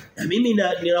 Na mimi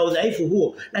nina udhaifu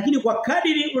huo, lakini kwa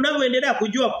kadiri unavyoendelea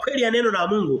kujua kweli ya neno la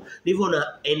Mungu, ndivyo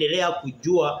unaendelea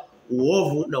kujua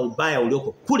uovu na ubaya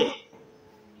ulioko kule.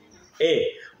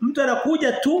 Mtu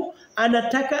anakuja tu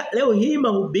anataka leo hii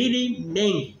mahubiri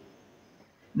mengi.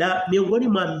 Na miongoni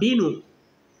mwa mbinu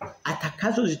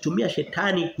atakazozitumia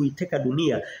shetani kuiteka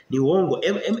dunia ni uongo.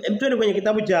 Twende kwenye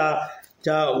kitabu cha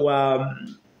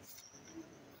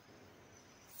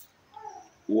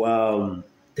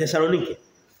Tesalonike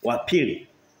wa pili.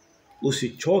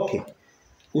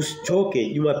 Usichoke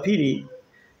Jumapili.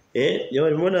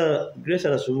 Jamani, mbona Grace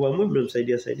anasumbua? Mungu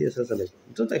mnamsaidia sasa na.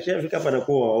 Mtoto akishafika hapa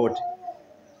anakuwa wote.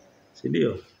 Si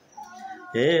ndio?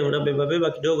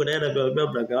 Unabeba kidogo na yeye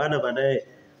anabeba, mnagawana, baadaye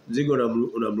mzigo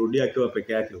unamrudia akiwa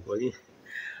peke yake huko.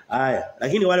 Haya,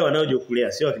 lakini wale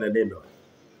wanaojukulia sio akina Dendo.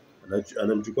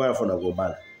 Anamchukua alafu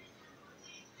anagombana.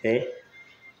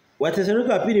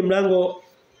 Wathesalonike wa pili mlango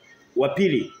wa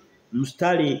pili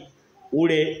mstari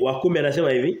ule wa 10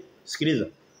 anasema hivi, sikiliza.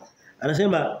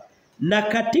 Anasema, na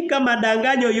katika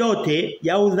madanganyo yote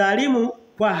ya udhalimu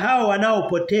kwa hao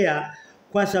wanaopotea,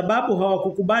 kwa sababu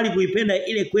hawakukubali kuipenda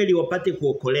ile kweli wapate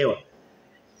kuokolewa.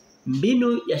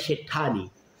 Mbinu ya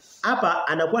shetani. Hapa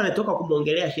anakuwa anatoka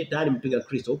kumuongelea shetani mpinga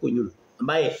Kristo huko nyuma,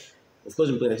 ambaye of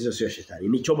course mpinga Kristo sio shetani,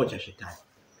 ni chombo cha shetani.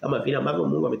 Kama vile ambavyo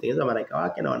Mungu ametengeneza malaika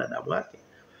wake na wanadamu wake.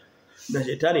 Na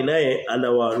shetani naye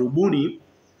anawarubuni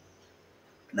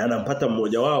na anampata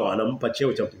mmoja wao, anampa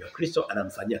cheo cha mpinga Kristo,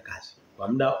 anamfanyia kazi kwa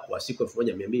muda wa siku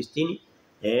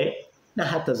 1260 na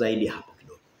hata zaidi hapo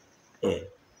kidogo.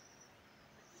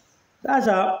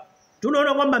 Sasa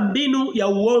tunaona kwamba mbinu ya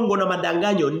uongo na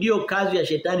madanganyo ndiyo kazi ya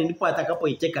shetani, ndipo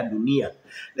atakapoiteka dunia.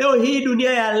 Leo hii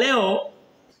dunia ya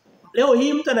leo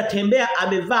hii mtu anatembea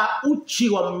amevaa uchi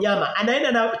wa mnyama,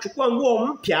 anaenda na chukua nguo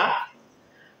mpya,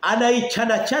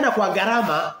 anaichana kwa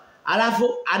gharama, alafu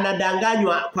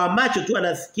anadanganywa kwa macho tu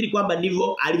anafikiri kwamba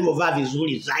ndivyo alivyovaa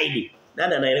vizuri zaidi.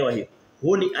 Nani anaelewa hiyo?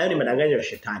 Hayo ni madanganyo ya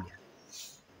shetani.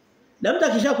 Na mtu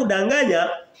akishakudanganya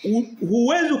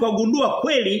huwezi kugundua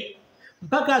kweli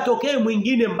mpaka atokee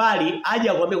mwingine mbali aje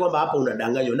akwambie kwamba hapa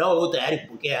unadanganywa nao wewe tayari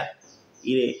kupokea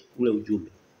ule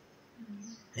ujumbe.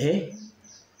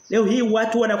 Leo hii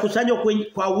watu wanakusanywa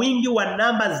kwa wingi wa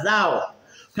namba zao.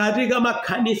 Katika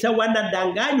makanisa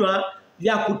wanadanganywa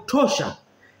vya kutosha.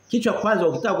 Kichwa kwanza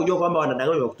ukitaka kujua kwamba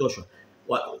wanadanganywa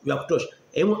vya kutosha.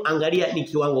 Hebu angalia ni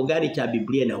kiwango gani cha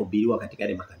Biblia inahubiriwa katika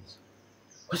ile makanisa.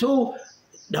 Kwa sababu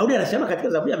Daudi anasema katika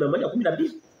Zaburi ya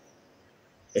 112.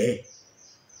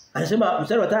 Anasema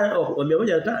mstari wa 5 wa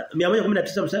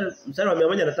 119 mstari wa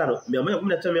 105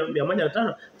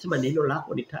 119 anasema neno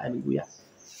lako ni taa ya miguu yangu.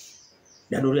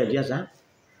 Na nuru ya njia zangu.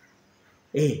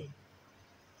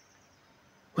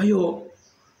 Kwa hiyo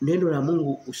neno la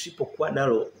Mungu usipokuwa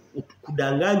nalo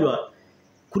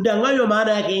kudanganywa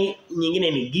maana yake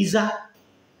nyingine ni giza,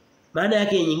 maana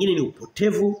yake nyingine ni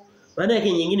upotevu, maana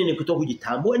yake nyingine ni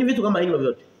kutokujitambua, ni vitu kama hivyo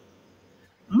vyote.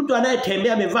 Mtu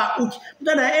anayetembea amevaa uchi,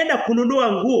 mtu anaenda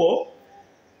kununua nguo,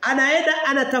 anaenda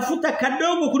anatafuta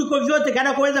kadogo kuliko vyote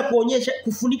kanakoweza kuonyesha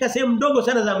kufunika sehemu ndogo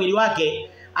sana za mwili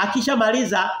wake,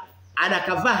 akishamaliza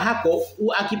anakavaa hako,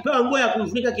 akipewa nguo ya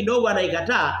kufunika kidogo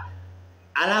anaikataa.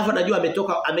 Alafu anajua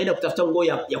ameenda kutafuta nguo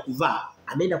ya kuvaa.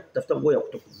 Ameenda kutafuta nguo ya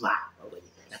kutokuvaa.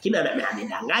 Lakini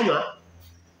amedanganywa.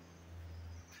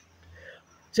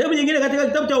 Sehemu nyingine katika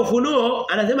kitabu cha Ufunuo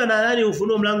anasema nadhani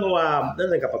Ufunuo mlango wa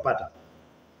naweza nikapapata.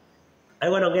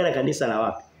 Alikuwa anaongea na kanisa la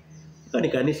wapi? Ni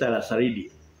kanisa la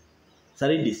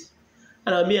Sardis.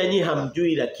 Anawaambia nyinyi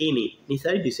hamjui lakini ni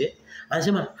Sardis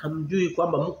Anasema hamjui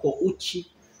kwamba mko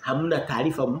uchi, hamna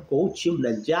taarifa mko uchi, mna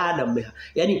njaa na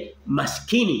yani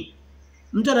maskini.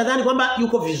 Mtu anadhani kwamba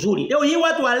yuko vizuri. Leo hii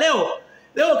watu wa leo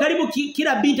karibu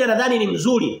kila binti anadhani ni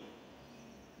mzuri.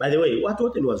 By the way, watu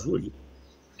wote ni wazuri.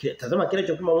 Tazama kile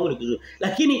cha Mungu ni kizuri.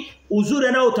 Lakini uzuri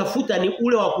anaotafuta ni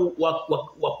ule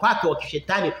wa kwake wa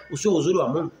kishetani, usio uzuri wa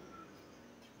Mungu.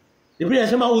 Biblia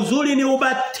inasema uzuri ni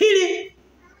ubatili.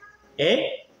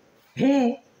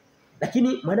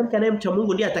 Lakini mwanamke anayemcha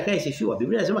Mungu ndiye atakayesifiwa.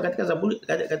 Biblia inasema katika Zaburi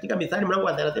katika Mithali mlango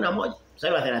wa 31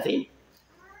 mstari wa 30.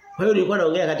 Kwa hiyo nilikuwa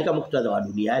naongea katika muktadha wa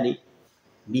duniani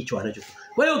ndicho anachokuwa.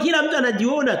 Kwa hiyo kila mtu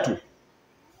anajiona tu.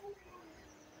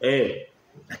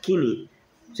 Lakini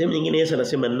sehemu nyingine Yesu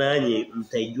anasema nanyi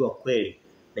mtaijua kweli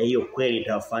na hiyo kweli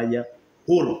itawafanya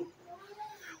huru.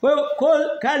 Kwa hiyo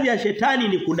kazi ya shetani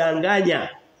ni kudanganya.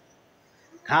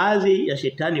 Kazi ya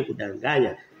shetani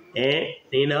kudanganya.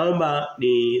 Ninaomba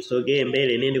nisogee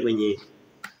mbele niende kwenye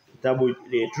kitabu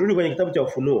turudi kwenye kitabu cha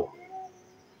Ufunuo.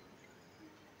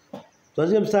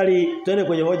 Tuanze mstari twende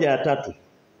kwenye hoja ya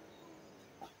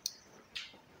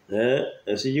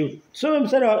 3. Sijui. Soma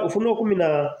mstari wa Ufunuo 10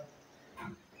 na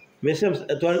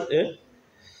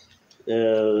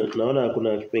naona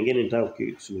kuna kipengele nitaka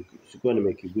sikuwa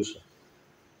nimekigusa.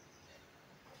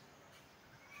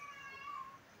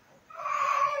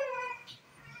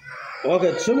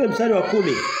 Okay, tusome mstari wa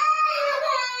 10.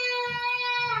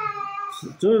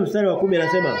 Tusome mstari wa 10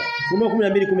 anasema, Ufunuo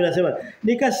 12:10 anasema,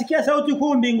 nikasikia sauti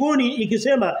kuu mbinguni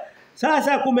ikisema,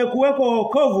 sasa kumekuweko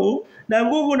wokovu na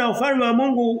nguvu na ufalme wa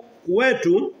Mungu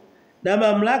wetu na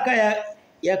mamlaka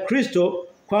ya Kristo,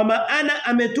 kwa maana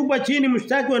ametupwa chini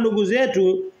mshtaki wa ndugu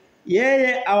zetu,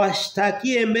 yeye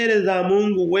awashtakie mbele za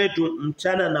Mungu wetu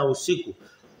mchana na usiku.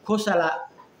 Kosa la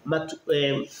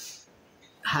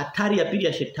hatari ya pili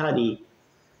ya shetani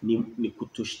ni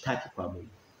kutushtaki kwa Mungu.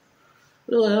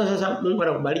 Sasa Mungu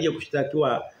anakubalije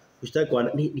kushtakiwa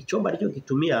ni chombo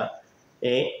alichokitumia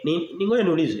ni ngoja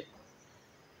niulize.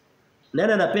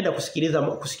 Nani anapenda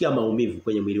kusikia maumivu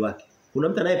kwenye mwili wake? Kuna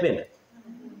mtu anayependa?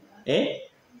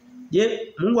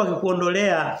 Je, Mungu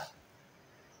akikuondolea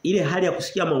ile hali ya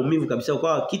kusikia maumivu kabisa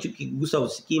ukawa kitu kigusa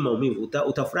usikii maumivu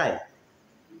utafurahi?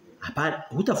 Hapana,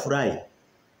 hutafurahi.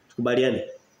 Tukubaliane.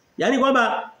 Yaani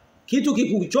kwamba kitu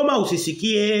kikuchoma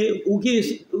usisikie,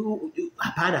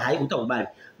 hapana, hautakubali.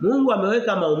 Mungu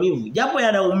ameweka maumivu japo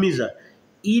yanaumiza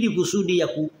ili kusudi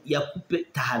ya kupe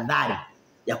tahadhari,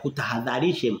 ya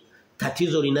kutahadharishe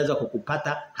tatizo linaweza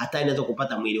kukupata, hata inaweza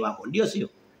kupata mwili wako. Ndio sio?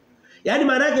 Yaani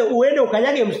maana yake uende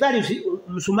ukanyage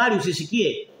msumari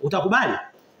usisikie, utakubali?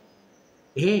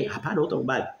 Hapana,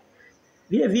 utakubali.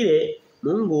 Vile vile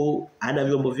Mungu ana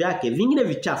vyombo vyake vingine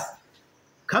vichafu.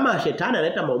 Kama shetani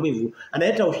analeta maumivu,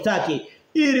 analeta ushtaki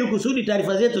ili kusudi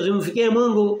taarifa zetu zimfikie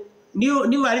Mungu,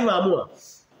 ndio alivyoamua.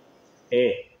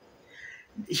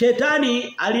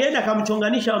 Shetani alienda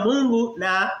kumchonganisha Mungu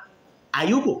na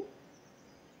Ayubu.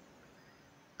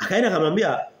 Akaenda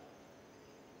akamwambia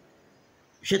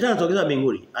Shetani anatokeza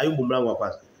mbinguni. Ayubu mlango wa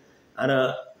kwanza.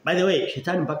 By the way,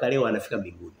 Shetani mpaka leo anafika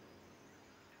mbinguni.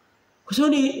 Kwa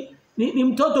sababu ni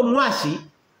mtoto mwasi.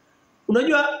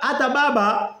 Unajua hata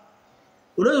baba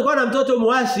unaweza kuwa na mtoto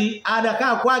mwasi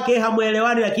anakaa kwake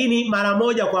hamuelewani lakini mara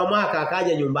moja kwa mwaka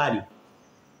akaja nyumbani.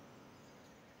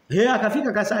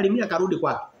 Akafika kasalimia karudi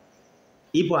kwake.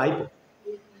 Ipo haipo.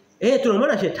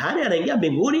 Tunamwona Shetani anaingia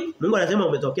mbinguni, Mungu anasema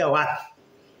umetokea wapi?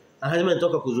 Anasema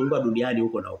nitoka kuzunguka duniani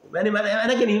huko na huko. Yaani maana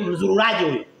yake ni mzururaji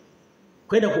huyo.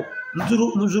 Kwenda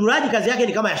mzururaji kazi yake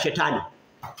ni kama ya Shetani.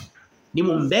 Ni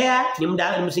mumbea, ni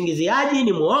msingiziaji,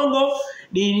 ni muongo,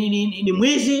 ni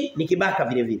mwizi, ni kibaka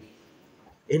vile vile.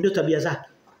 Ndio tabia zake.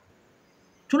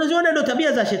 Tunaziona ndio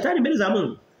tabia za Shetani mbele za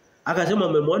Mungu. Akasema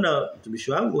umemwona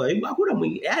mtumishi wangu Ayubu, hakuna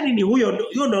mwingine. Yaani ni huyo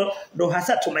ndo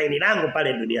hasa tumaini langu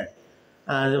pale duniani.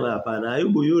 Anasema hapana,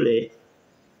 Ayubu yule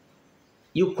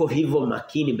yuko hivyo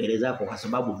makini mbele zako kwa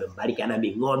sababu umembariki, ana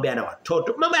ng'ombe, ana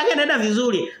watoto. Mambo yake yanaenda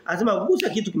vizuri. Anasema gusa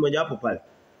kitu kimoja hapo pale.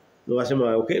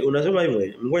 Unasema okay, unasema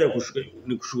hivyo. Ngoja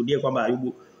nikushuhudie kwamba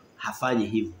Ayubu hafanyi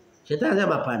hivyo. Shetani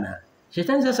anasema hapana.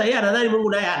 Shetani sasa yeye anadhani Mungu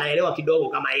naye anaelewa kidogo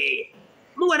kama yeye.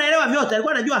 Mungu anaelewa vyote,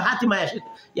 alikuwa anajua hatima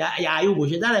ya Ayubu.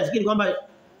 Shetani anafikiri kwamba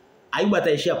Ayubu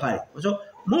ataishia pale. Kwa sababu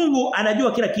Mungu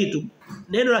anajua kila kitu.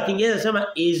 Neno la Kiingereza nasema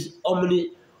is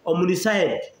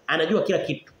omniscient, anajua kila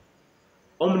kitu.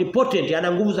 Omnipotent,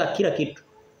 ana nguvu za kila kitu.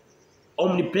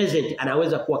 Omnipresent,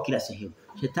 anaweza kuwa kila sehemu.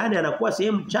 Shetani anakuwa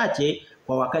sehemu chache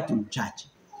kwa wakati mchache.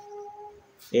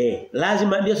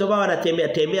 Lazima ndio sababu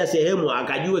anatembea sehemu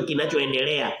akajue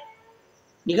kinachoendelea.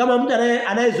 Ni kama mtu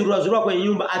anayezurura kwenye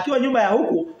nyumba, akiwa nyumba ya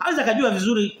huku, hawezi kujua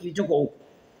vizuri kilichoko huku.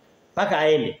 Paka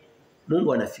aende.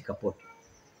 Mungu anafika pote.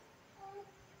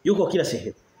 Yuko kila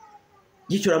sehemu.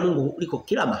 Jicho la Mungu liko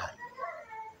kila mahali.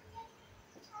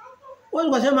 Wewe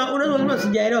unasema unaweza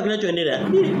sijaelewa kinachoendelea.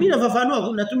 Mimi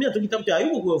nafafanua, natumia tu kitabu cha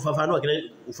Ayubu kufafanua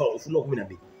Ufunuo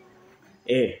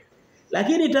 12.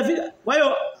 Lakini itafika, kwa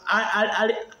hiyo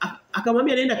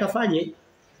akamwambia nenda kafanye,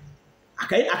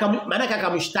 maana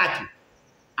akamshtaki.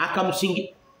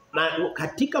 Akamsingi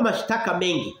katika mashtaka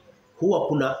mengi huwa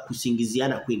kuna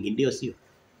kusingiziana kwingi, ndio sio?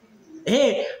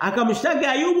 Akamshtaki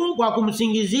Ayubu kwa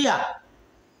kumsingizia.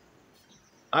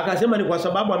 Akasema ni kwa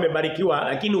sababu amebarikiwa,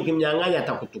 lakini ukimnyang'anya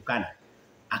atakutukana.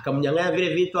 Akamnyang'anya vile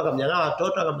vitu, akamnyang'anya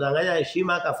watoto, akamnyang'anya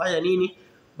heshima, akafanya nini?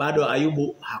 Bado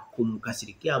Ayubu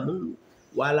hakumkasirikia Mungu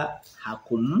wala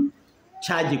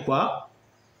hakumchaji kwa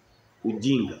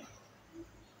ujinga.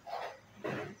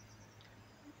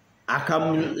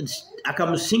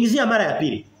 Akamsingizia mara ya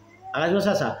pili. Akasema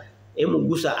sasa hebu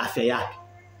gusa afya yake.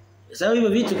 Sasa hivyo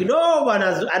vitu kidogo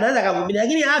anaweza kuvumilia,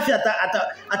 lakini afya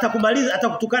atakumaliza,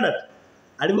 atakutukana.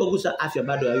 Alipogusa afya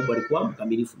bado Ayubu alikuwa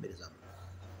mkamilifu mbele za Mungu.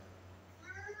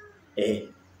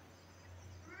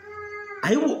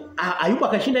 Ayubu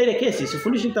akashinda ile kesi,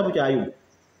 sifundishi kitabu cha Ayubu.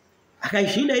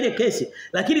 Akaishinda ile kesi,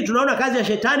 lakini tunaona kazi ya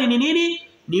Shetani ni nini?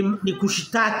 Ni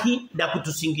kushitaki na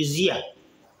kutusingizia.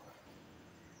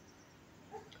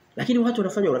 Lakini watu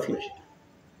wanafanya urafiki na Shetani.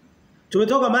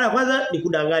 Tumetoka mara ya kwanza ni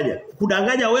kudanganya.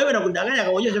 Kudanganya wewe na kudanganya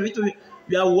akaonyesha vitu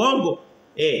vya uongo.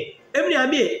 Hebu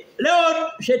niambie, leo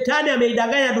Shetani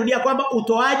ameidanganya dunia kwamba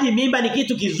utoaji mimba ni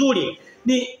kitu kizuri.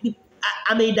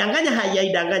 Ameidanganya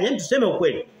hajaidanganya, hebu tuseme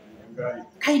ukweli.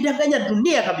 Kaidanganya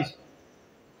dunia kabisa.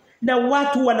 Na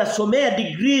watu wanasomea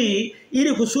degree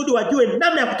ili kusudi wajue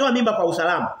namna ya kutoa mimba kwa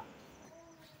usalama.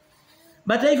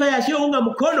 Mataifa yasiyounga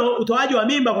mkono utoaji wa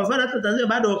mimba, kwa mfano hata Tanzania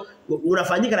bado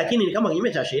unafanyika, lakini ni kama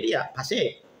kinyume cha sheria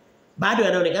pase. Bado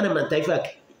yanaonekana mataifa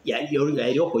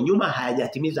yaliyoko nyuma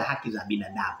hayajatimiza haki za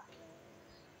binadamu.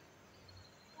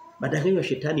 Madanganyo ya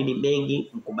Shetani ni mengi,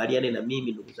 mkubaliane na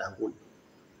mimi ndugu zangu.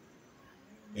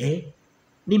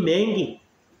 Ni mengi.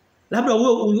 Labda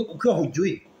wewe ukiwa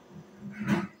hujui.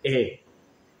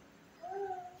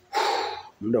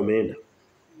 Muda umeenda.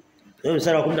 Leo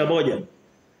mstari wa 11.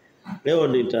 Leo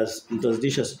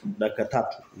nitazidisha dakika 3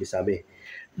 nisamehe.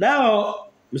 Nao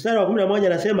mstari wa 11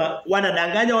 anasema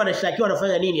wanadanganya, wanashtakiwa,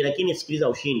 wanafanya nini, lakini sikiliza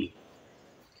ushindi.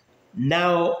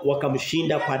 Nao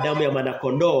wakamshinda kwa damu ya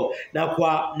mwanakondoo na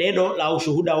kwa neno la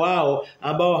ushuhuda wao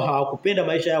ambao hawakupenda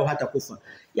maisha yao hata kufa.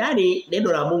 Yaani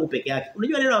neno la Mungu peke yake.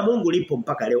 Unajua neno la Mungu lipo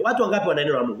mpaka leo. Watu wangapi wana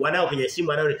neno la Mungu? Wanao kwenye simu,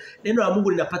 wanao. Neno la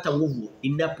Mungu linapata nguvu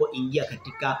linapoingia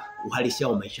katika uhalisia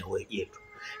wa maisha yetu.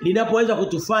 Linapoweza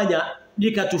kutufanya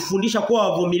likatufundisha kuwa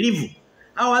wavumilivu.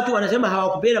 Hao watu wanasema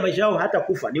hawakupenda maisha yao hata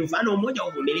kufa. Ni mfano mmoja wa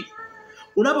uvumilivu.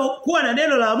 Unapokuwa na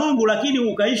neno la Mungu lakini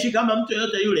ukaishi kama mtu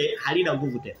yote yule, halina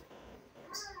nguvu tena.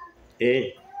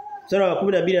 Sura ya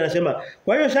 12 anasema,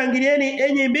 kwa hiyo shangilieni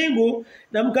enyi mbingu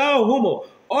na mkao humo,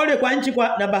 ole kwa nchi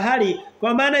na bahari,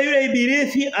 kwa maana yule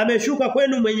ibilisi ameshuka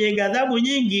kwenu mwenye ghadhabu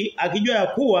nyingi, akijua ya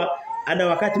kuwa ana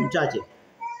wakati mchache.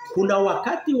 Kuna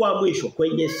wakati wa mwisho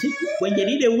kwenye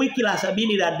lile wiki la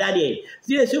 70 la Daniel.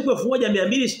 Zile siku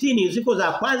 1260 ziko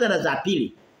za kwanza na za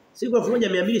pili. Siku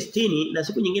 1260 na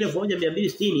siku nyingine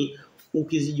 1260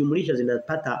 ukizijumlisha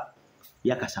zinapata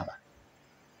miaka 7.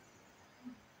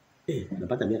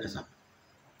 Unapata miaka 7.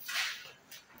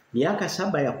 Miaka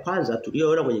 7 ya kwanza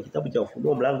tuliyoona kwenye kitabu cha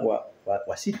Ufunuo mlango wa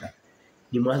 6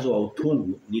 ni mwanzo wa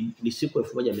utungu, ni siku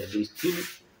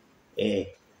 1260.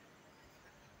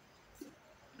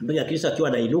 Mbele Kristo akiwa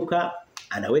anainuka,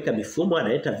 anaweka mifumo,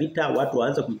 analeta vita, watu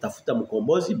waanza kumtafuta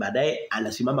mkombozi, baadaye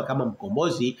anasimama kama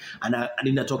mkombozi,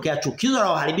 linatokea chukizo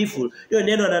la uharibifu. Hiyo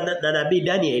neno na nabii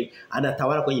Daniel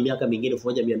anatawala kwenye miaka mingine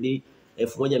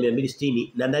 1260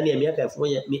 na ndani ya miaka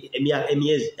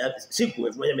siku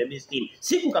 1260.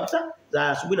 Siku kabisa za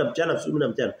asubuhi na mchana,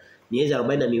 miezi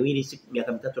 42, siku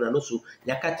miaka 3 na nusu,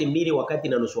 nyakati mbili wakati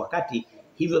na nusu wakati,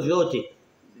 hivyo vyote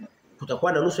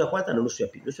kutakuwa na nusu ya kwanza na nusu ya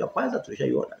pili. Nusu ya kwanza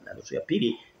tulishaiona na nusu ya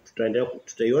pili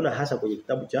tutaiona hasa kwenye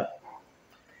kitabu cha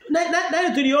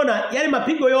nayo tuliona yale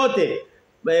mapigo yote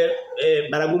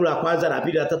baragumu la kwanza la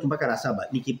pili la tatu mpaka la 7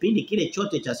 ni kipindi kile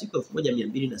chote cha siku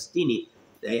 1260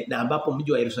 na ambapo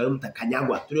mji wa Yerusalemu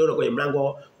utakanyagwa. Tuliona kwenye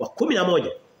mlango wa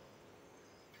 11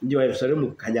 mji wa Yerusalemu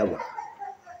ukanyagwa.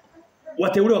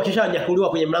 Wateule wakishanyakuliwa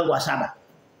kwenye mlango wa 7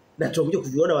 na tutakuja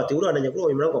kuviona wateule wananyakuliwa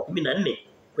kwenye mlango wa 14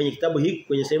 kwenye kitabu hiki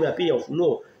kwenye sehemu ya pili ya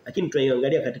Ufunuo, lakini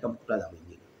tunaiangalia katika muktadha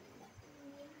mwingine.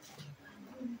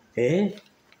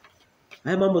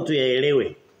 Haya mambo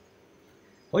tuyaelewe.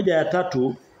 Hoja ya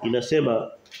tatu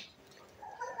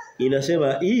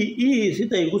inasema hii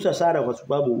sitaigusa sana kwa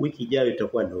sababu wiki ijayo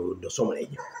itakuwa ndo somo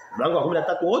lenyewe. Mlango wa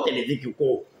 13 wote ni dhiki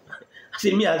kuu.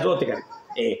 Asilimia zote karibu.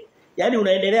 Yaani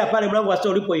unaendelea pale mlango wa 6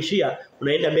 ulipoishia,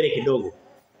 unaenda mbele kidogo.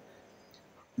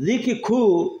 Dhiki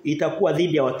kuu itakuwa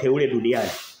dhidi ya wateule duniani.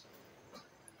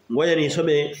 Ngoja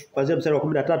nisome kuanzia mstari wa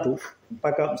 13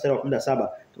 mpaka mstari wa 17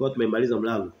 tukao tumemaliza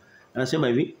mlango. Anasema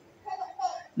hivi: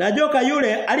 Na joka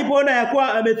yule alipoona ya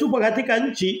kuwa ametupwa katika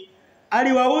nchi,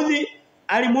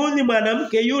 alimuudhi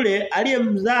mwanamke yule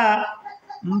aliyemzaa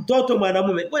mtoto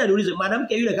mwanamume. Ngoja niulize,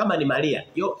 mwanamke yule kama ni Maria.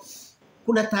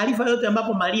 Kuna taarifa yote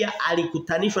ambapo Maria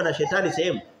alikutanishwa na Shetani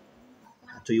sehemu?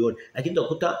 Hatuioni. Lakini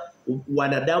tutakuta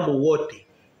wanadamu wote.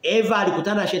 Eva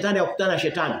alikutana na Shetani, akakutana na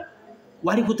Shetani.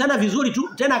 Walikutana vizuri tu,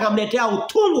 tena akamletea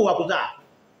utungu wa kuzaa.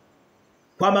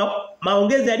 Kwa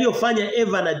maongezi aliyofanya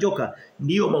Eva na joka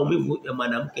ndiyo maumivu ya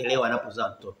mwanamke leo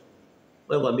anapozaa mtoto.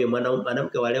 Wewe mwambie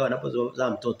mwanamke wa leo anapozaa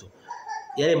mtoto,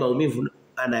 yale maumivu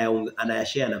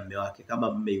anayashare na mume wake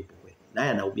kama mume yupo kweli. Naye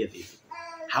anaumia vipi?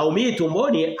 Haumii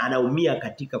tumboni, anaumia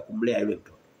katika kumlea yule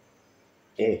mtoto.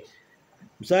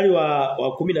 Mstari wa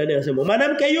 14 anasema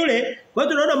mwanamke yule, kwa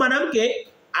hiyo tunaona mwanamke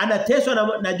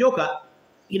anateswa na joka,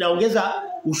 inaongeza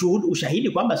ushahidi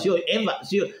kwamba sio Eva,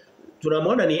 sio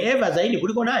tunamwona ni Eva zaidi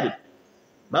kuliko nani?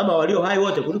 Mama walio hai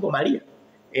wote kuliko Maria.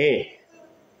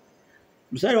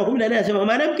 Mstari wa 14 anasema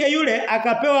mwanamke yule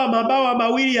akapewa mabawa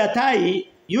mawili ya tai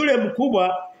yule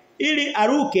mkubwa ili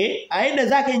aruke aende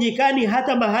zake nyikani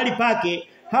hata mahali pake,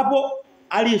 hapo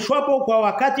alishwapo kwa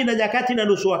wakati na nyakati na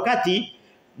nusu wakati,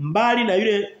 mbali na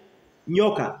yule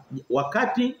nyoka.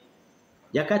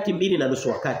 Nyakati mbili na nusu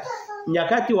wakati.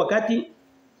 Wakati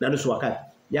na nusu wakati.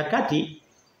 Nyakati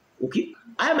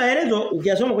haya maelezo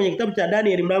ukiyasoma kwenye kitabu cha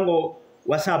Daniel mlango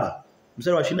wa 7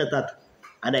 mstari wa 23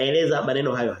 anaeleza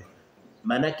maneno hayo.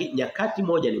 Manake nyakati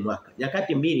moja ni mwaka,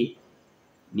 nyakati mbili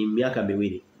ni miaka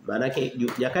miwili. Manake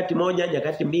nyakati moja,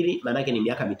 nyakati mbili manake ni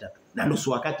miaka mitatu. Na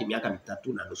nusu wakati miaka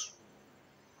mitatu na nusu.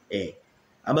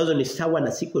 Ambazo ni sawa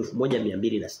na siku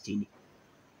 1260.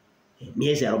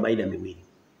 Miezi 42.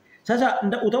 Sasa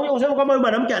utakuja kusema kwamba huyu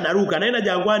mwanamke anaruka anaenda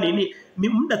jangwani, ni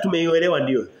muda tumeielewa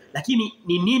ndio. Lakini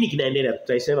ni nini kinaendelea?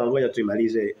 Tutaisema, ngoja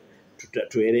tuimalize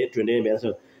tuendelee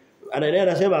mbele. Anaendelea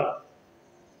anasema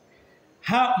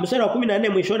mstari wa 14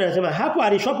 mwishoni anasema hapo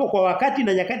alishwapo kwa wakati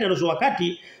na nyakati na nusu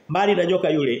wakati, mbali na nyoka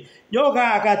yule.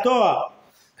 Nyoka akatoa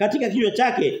katika kinywa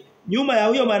chake nyuma ya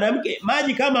huyo mwanamke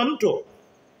maji kama mto,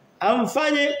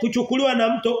 amfanye kuchukuliwa na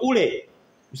mto ule.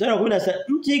 Mstari wa 16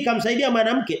 nchi ikamsaidia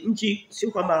mwanamke. Nchi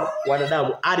sio kama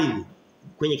wanadamu, ardhi.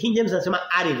 Kwenye King James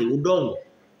anasema ardhi, udongo.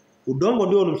 Udongo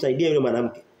ndio unamsaidia yule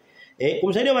mwanamke.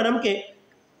 Kumsaidia mwanamke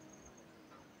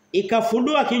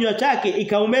ikafundua kinywa chake,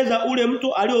 ikaumeza ule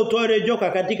mtu aliotoa ile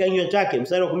joka katika kinywa chake.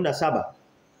 Mstari wa 17.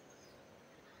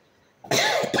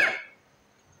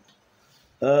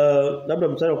 Labda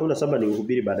mstari wa 17 ni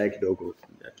uhubiri baadaye kidogo.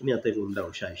 Lakini hata hivyo muda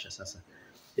ushaisha sasa.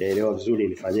 Yaelewa vizuri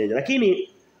nifanyeje. Lakini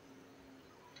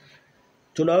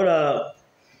tunaona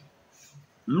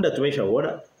muda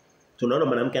tumeshaona. Tunaona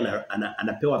mwanamke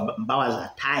anapewa mbawa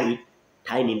za tai.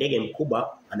 Tai ni ndege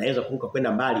mkubwa, anaweza kuruka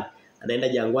kwenda mbali. anaenda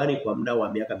jangwani kwa muda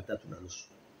wa miaka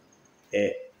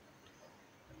 3.5.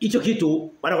 Hicho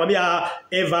kitu wanakuambia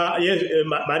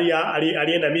Maria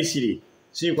alienda Misri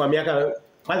si kwa miaka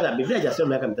kwanza Biblia haijasema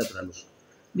miaka 3.5.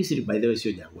 Misri by the way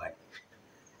sio jangwani.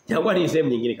 Jangwani ni sehemu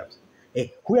nyingine kabisa.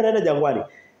 Huyu anaenda jangwani.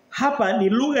 Hapa ni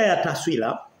lugha ya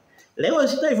taswira. Leo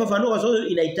sitaifafanua kwa sababu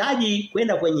inahitaji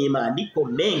kwenda kwenye maandiko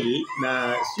mengi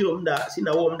na sio muda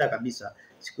sina huo muda kabisa.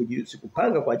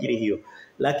 Sikupanga kwa ajili hiyo.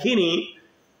 Lakini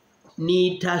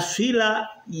ni taswira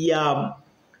ya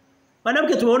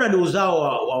mwanamke tumeona ni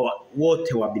uzao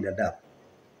wote wa binadamu.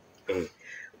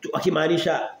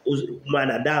 Akimaanisha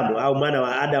mwanadamu au mwana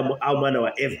wa Adamu au mwana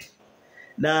wa Eva.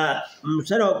 Na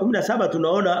mstari wa 17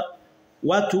 tunaona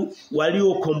watu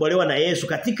waliokombolewa na Yesu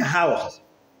katika hao sasa.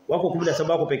 Wako 17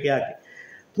 wako peke yake.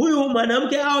 Huyu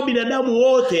mwanamke au binadamu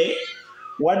wote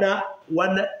wana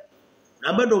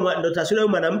ambao ndo taswira ya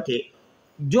mwanamke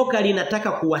joka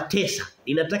linataka kuwatesa,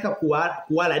 linataka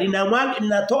kuwala,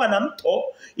 linatoa na mto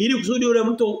ili kusudi ule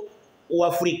mto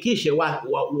uafurikishe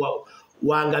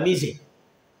waangamize.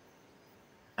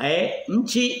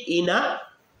 Nchi ina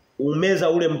umeza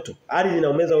ule mto, ardhi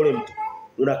inaumeza ule mto,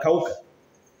 unakauka.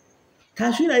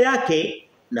 Taswira yake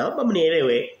naomba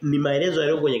mnielewe ni maelezo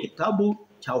yaliyo kwenye kitabu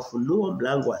cha Ufunuo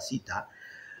mlango wa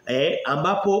 6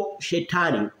 ambapo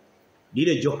Shetani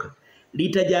lile joka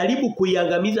litajaribu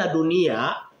kuiangamiza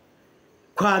dunia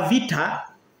kwa vita,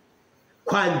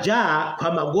 kwa njaa,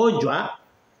 kwa magonjwa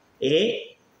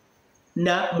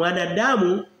na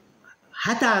mwanadamu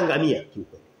hataangamia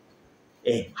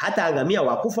kiukweli. Hataangamia,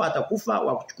 wakufa atakufa,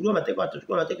 wakuchukuliwa mateka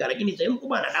watachukua mateka, lakini sehemu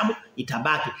kubwa wanadamu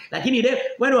itabaki. Lakini leo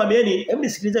wewe waambieni, hebu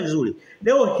nisikilize vizuri.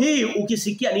 Leo hii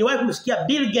ukisikia niwahi kumsikia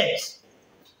Bill Gates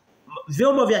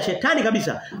vyombo vya Shetani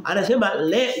kabisa anasema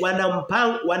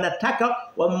wanataka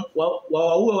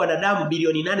waue wanadamu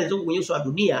bilioni 8 zungu kwenye uso wa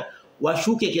dunia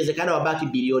washuke ikiwezekana wabaki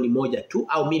bilioni 1 tu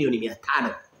au milioni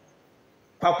 500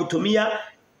 kwa kutumia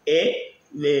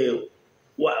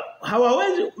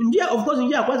hawawezi njia of course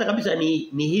njia ya kwanza kabisa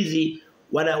ni hizi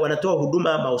wanatoa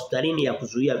huduma mahospitalini ya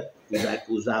kuzuia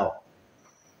uzao.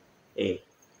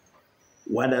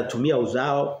 Wanatumia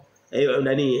uzao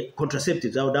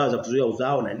contraceptives au dawa za kuzuia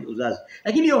uzao na uzazi.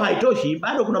 Lakini hiyo haitoshi,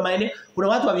 bado kuna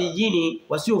watu wa vijijini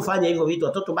wasiofanya hivyo vitu,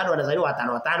 watoto bado wanazaliwa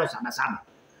 5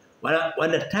 7.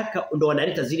 Wanataka ndo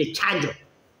wanaleta zile chanjo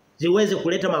ziweze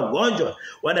kuleta magonjwa,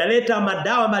 wanaleta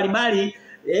madawa mbalimbali,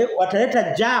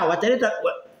 wataleta njaa,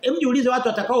 jiulize watu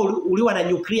watakao uliwa na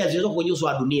nyuklia zilizo kwenye uso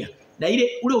wa dunia. Na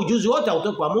ule ujuzi wote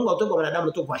hautoki kwa Mungu, hautoki kwa wanadamu,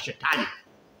 hautoki kwa Shetani.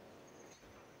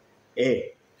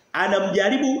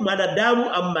 Anamjaribu mwanadamu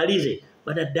ammalize.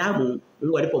 Mwanadamu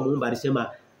Mungu alipomuumba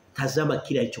alisema tazama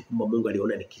kila alichokumba Mungu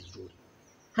aliona ni kizuri.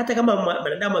 Hata kama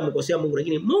mwanadamu amekosea Mungu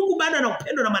lakini Mungu bado ana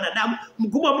upendo na mwanadamu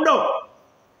mkubwa mno.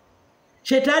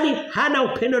 Shetani hana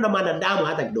upendo na mwanadamu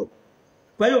hata kidogo.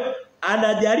 Kwa hiyo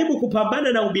anajaribu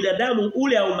kupambana na ubinadamu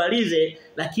ule aumalize,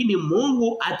 lakini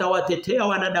Mungu atawatetea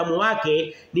wanadamu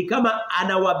wake. Ni kama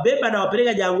anawabeba na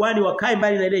wapeleka jangwani wakae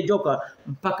mbali na ile joka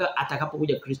mpaka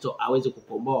atakapokuja Kristo aweze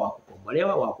kukomboa,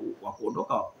 kukombolewa, wa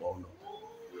kuondoka, wa kuondoka.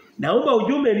 Naomba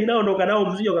ujumbe ninaoondoka nao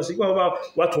mzio kasikia kwamba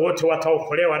watu wote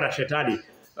wataokolewa na Shetani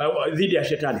dhidi ya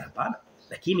Shetani, hapana.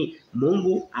 Lakini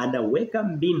Mungu anaweka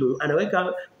mbinu,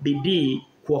 anaweka bidii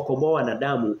kuwakomboa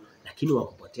wanadamu, lakini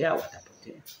wakupotea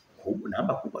watapotea.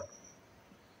 Namba kubwa.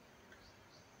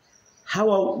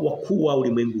 Hawa wakuu wa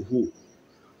ulimwengu huu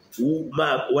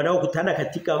wanaokutana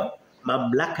katika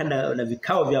mamlaka na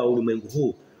vikao vya ulimwengu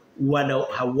huu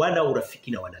hawana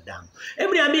urafiki na wanadamu.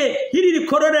 Hebu niambie, hili ni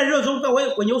corona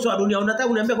lililozunguka kwenye uso wa dunia, unataka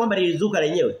kuniambia kwamba lilizuka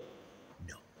lenyewe?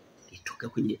 No. Litoka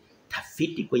kwenye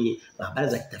tafiti, kwenye maabara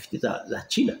za kitafiti za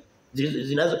China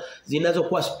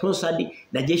zinazokuwa sponsored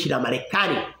na jeshi la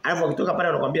Marekani. Alafu wakitoka pale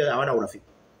wanakuambia hawana urafiki.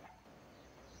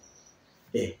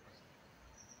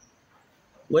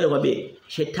 Wewe mwambie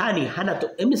Shetani hana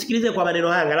msikilize kwa maneno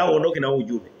haya angalau uondoke na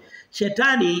ujumbe.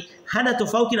 Shetani hana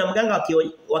tofauti na mganga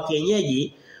wa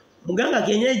kienyeji. Mganga wa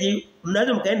kienyeji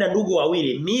mnaweza mkaenda ndugu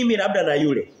wawili, mimi labda na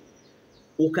yule.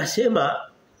 Ukasema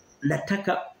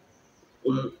nataka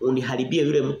uniharibie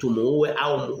yule mtu muue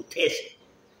au mutese.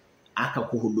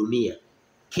 Akakuhudumia.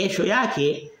 Kesho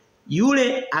yake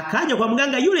yule akaja kwa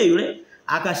mganga yule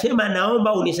akasema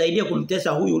naomba unisaidie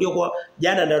kumtesa huyu uliokuwa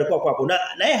jana ndio alikuwa kwako.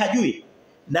 Na yeye hajui.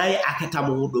 Naye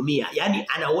akatamhudumia. Yaani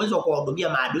ana uwezo wa kuwahudumia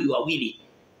maadui wawili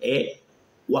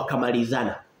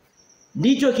wakamalizana.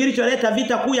 Ndicho kilicholeta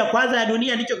vita kuu ya kwanza ya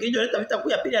dunia, ndicho kilicholeta vita kuu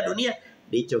ya pili ya dunia,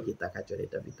 ndicho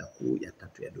kitakacholeta vita kuu ya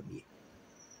 3 ya dunia.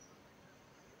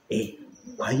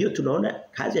 Kwa hiyo tunaona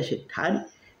kazi ya Shetani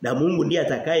Na Mungu ndiye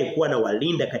atakaye kuwa na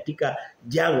walinda katika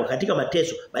jangwa, katika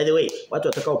mateso. By the way, watu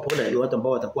watakaopona ni watu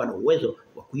ambao watakuwa na uwezo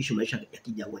wa kuishi maisha ya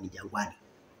kijangwani jangwani.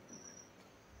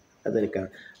 Sasa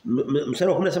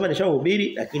mstari wa 17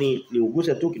 nishahubiri lakini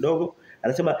niuguse tu kidogo.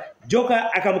 Anasema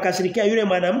joka akamkasirikia yule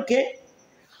mwanamke,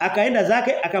 akaenda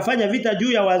zake akafanya vita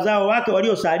juu ya wazao wake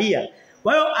waliosalia.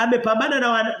 Kwa hiyo amepambana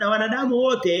na wanadamu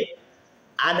wote,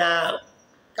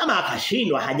 kama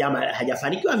akashindwa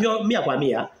hajafanikiwa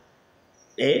 100%.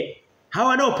 Hawa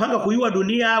wanaopanga kuiua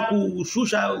dunia,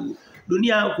 kushusha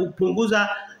dunia, kupunguza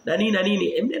na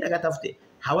nini, nenda katafute.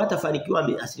 Hawatafanikiwa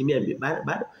 100%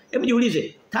 bado. Hebu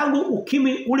jiulize, tangu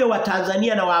ukimwi ule wa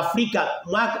Tanzania na wa Afrika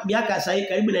miaka sasa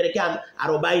karibu inaelekea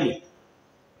 40.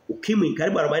 Ukimwi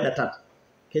karibu 43.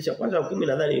 Kesi ya kwanza ukimwi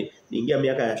nadhani niingia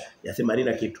miaka ya 80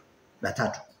 na kitu na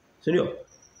 3. Si ndio?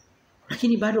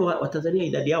 Lakini bado wa Tanzania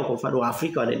idadi yao kwa mfano wa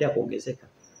Afrika wanaendelea kuongezeka.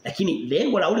 Lakini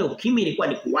lengo la ule ukimwi ilikuwa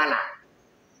ni kuwala.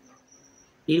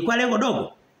 Ilikuwa lengo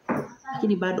dogo.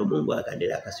 Lakini bado Mungu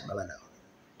akaendelea akasimama nao.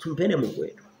 Tumpende Mungu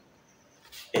wetu.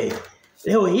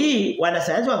 Leo hii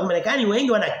wanasayansi wa Marekani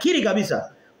wengi wanakiri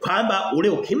kabisa kwamba ule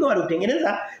ukimwi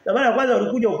waliutengeneza na mara ya kwanza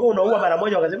walikuja ukoo unaua mara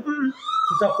moja wakasema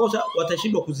tutakosa,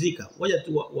 watashindwa kuzika. Ngoja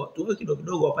tuwe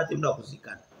kidogo wapate muda wa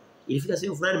kuzika. Ilifika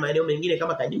sehemu fulani maeneo mengine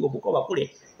kama Kajigo Bukoba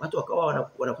kule watu wakawa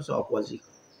wanakosa wa kuwazika.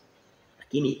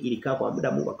 Lakini ilikaa kwa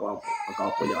muda Mungu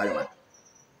akawaponya wale watu.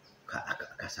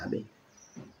 Akasamehe.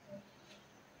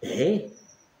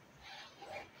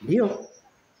 Ndio.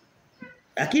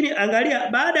 Lakini angalia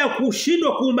baada ya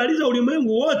kushindwa kuumaliza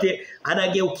ulimwengu wote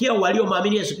anageukia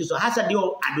waliomwamini Yesu Kristo, hasa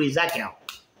ndio adui zake hao.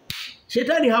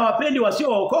 Shetani hawapendi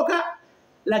wasiookoka,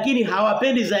 lakini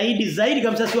hawapendi zaidi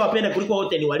kabisa sio wapenda kuliko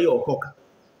wote ni waliookoka.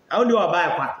 Hao ndio wabaya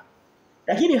kwake.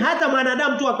 Lakini hata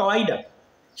mwanadamu tu wa kawaida,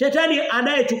 Shetani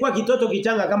anayechukua kitoto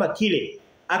kichanga kama kile,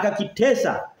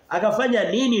 akakitesa,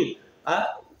 akafanya nini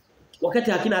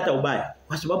wakati hakina hata ubaya,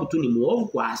 kwa sababu tu ni muovu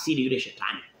kwa asili yule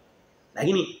Shetani.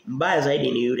 Lakini mbaya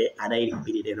zaidi ni yule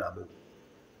anayehubiri neno la Mungu.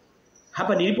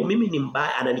 Hapa nilipo mimi ni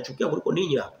mbaya, ananichukia kuliko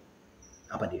ninyi hapa.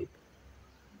 Hapa nilipo.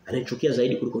 Ananichukia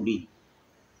zaidi kuliko ninyi.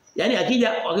 Yaani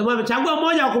akija wakimwambia chagua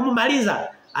mmoja wa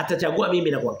kumaliza, atachagua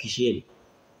mimi na kuhakikishieni.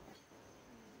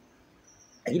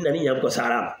 Lakini na ninyi hamko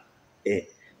salama.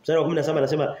 Mstari wa 17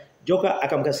 anasema joka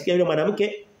akamkasikia yule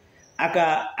mwanamke,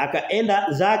 akaenda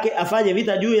zake afanye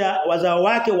vita juu ya wazao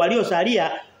wake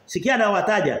waliosalia. Sikia na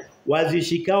wataja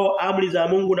wazishikao amri za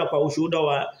Mungu na kwa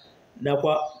ushuhuda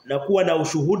na kuwa na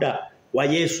ushuhuda wa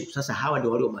Yesu. Sasa hawa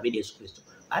ndio waliomwamini Yesu Kristo.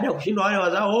 Baada ya kushindwa wale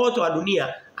wazao wote wa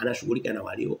dunia, anashughulika na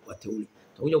walio wateule.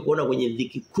 Tutakuja kuona kwenye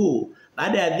dhiki kuu.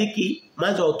 Baada ya dhiki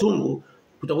mwanzo wa utungu,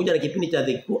 kutakuja na kipindi cha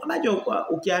dhiki kuu ambacho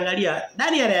ukiangalia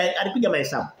Daniel alipiga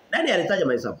mahesabu. Daniel alitaja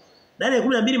mahesabu. Daniel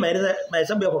 12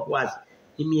 mahesabu yako kwa wazi.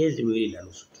 Ni miezi 2 na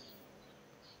nusu tu.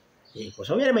 Kwa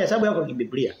sababu yale mahesabu yako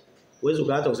kibiblia. Uwezo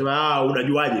ukaanza kusema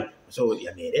unajuaje? Kwa sababu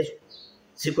yameelezwa.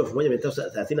 Siku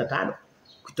 1335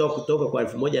 kutoka kwa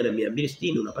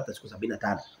 1260 unapata siku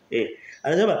 75.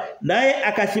 Anasema naye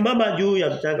akasimama juu ya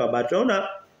mchanga wa bahari. Tunaona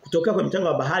kutokea kwa mchanga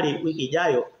wa bahari wiki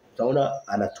ijayo tutaona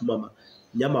anatuma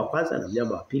mnyama wa kwanza na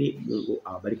mnyama wa pili. Mungu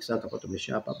awabariki sana kwa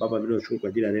tumesha hapa. Baba mimi nashukuru kwa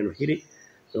ajili ya neno hili.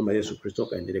 Naomba Yesu Kristo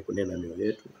kaendelee kunena mioyo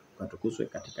yetu, katukuzwe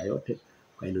katika yote,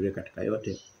 kaendelee katika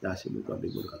yote. Nasi Mungu wa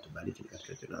mbinguni katubariki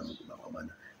katika jina la Mungu Baba,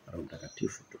 Mwana na Roho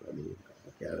Mtakatifu. Tuamini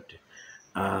katika yote.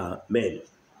 Amen.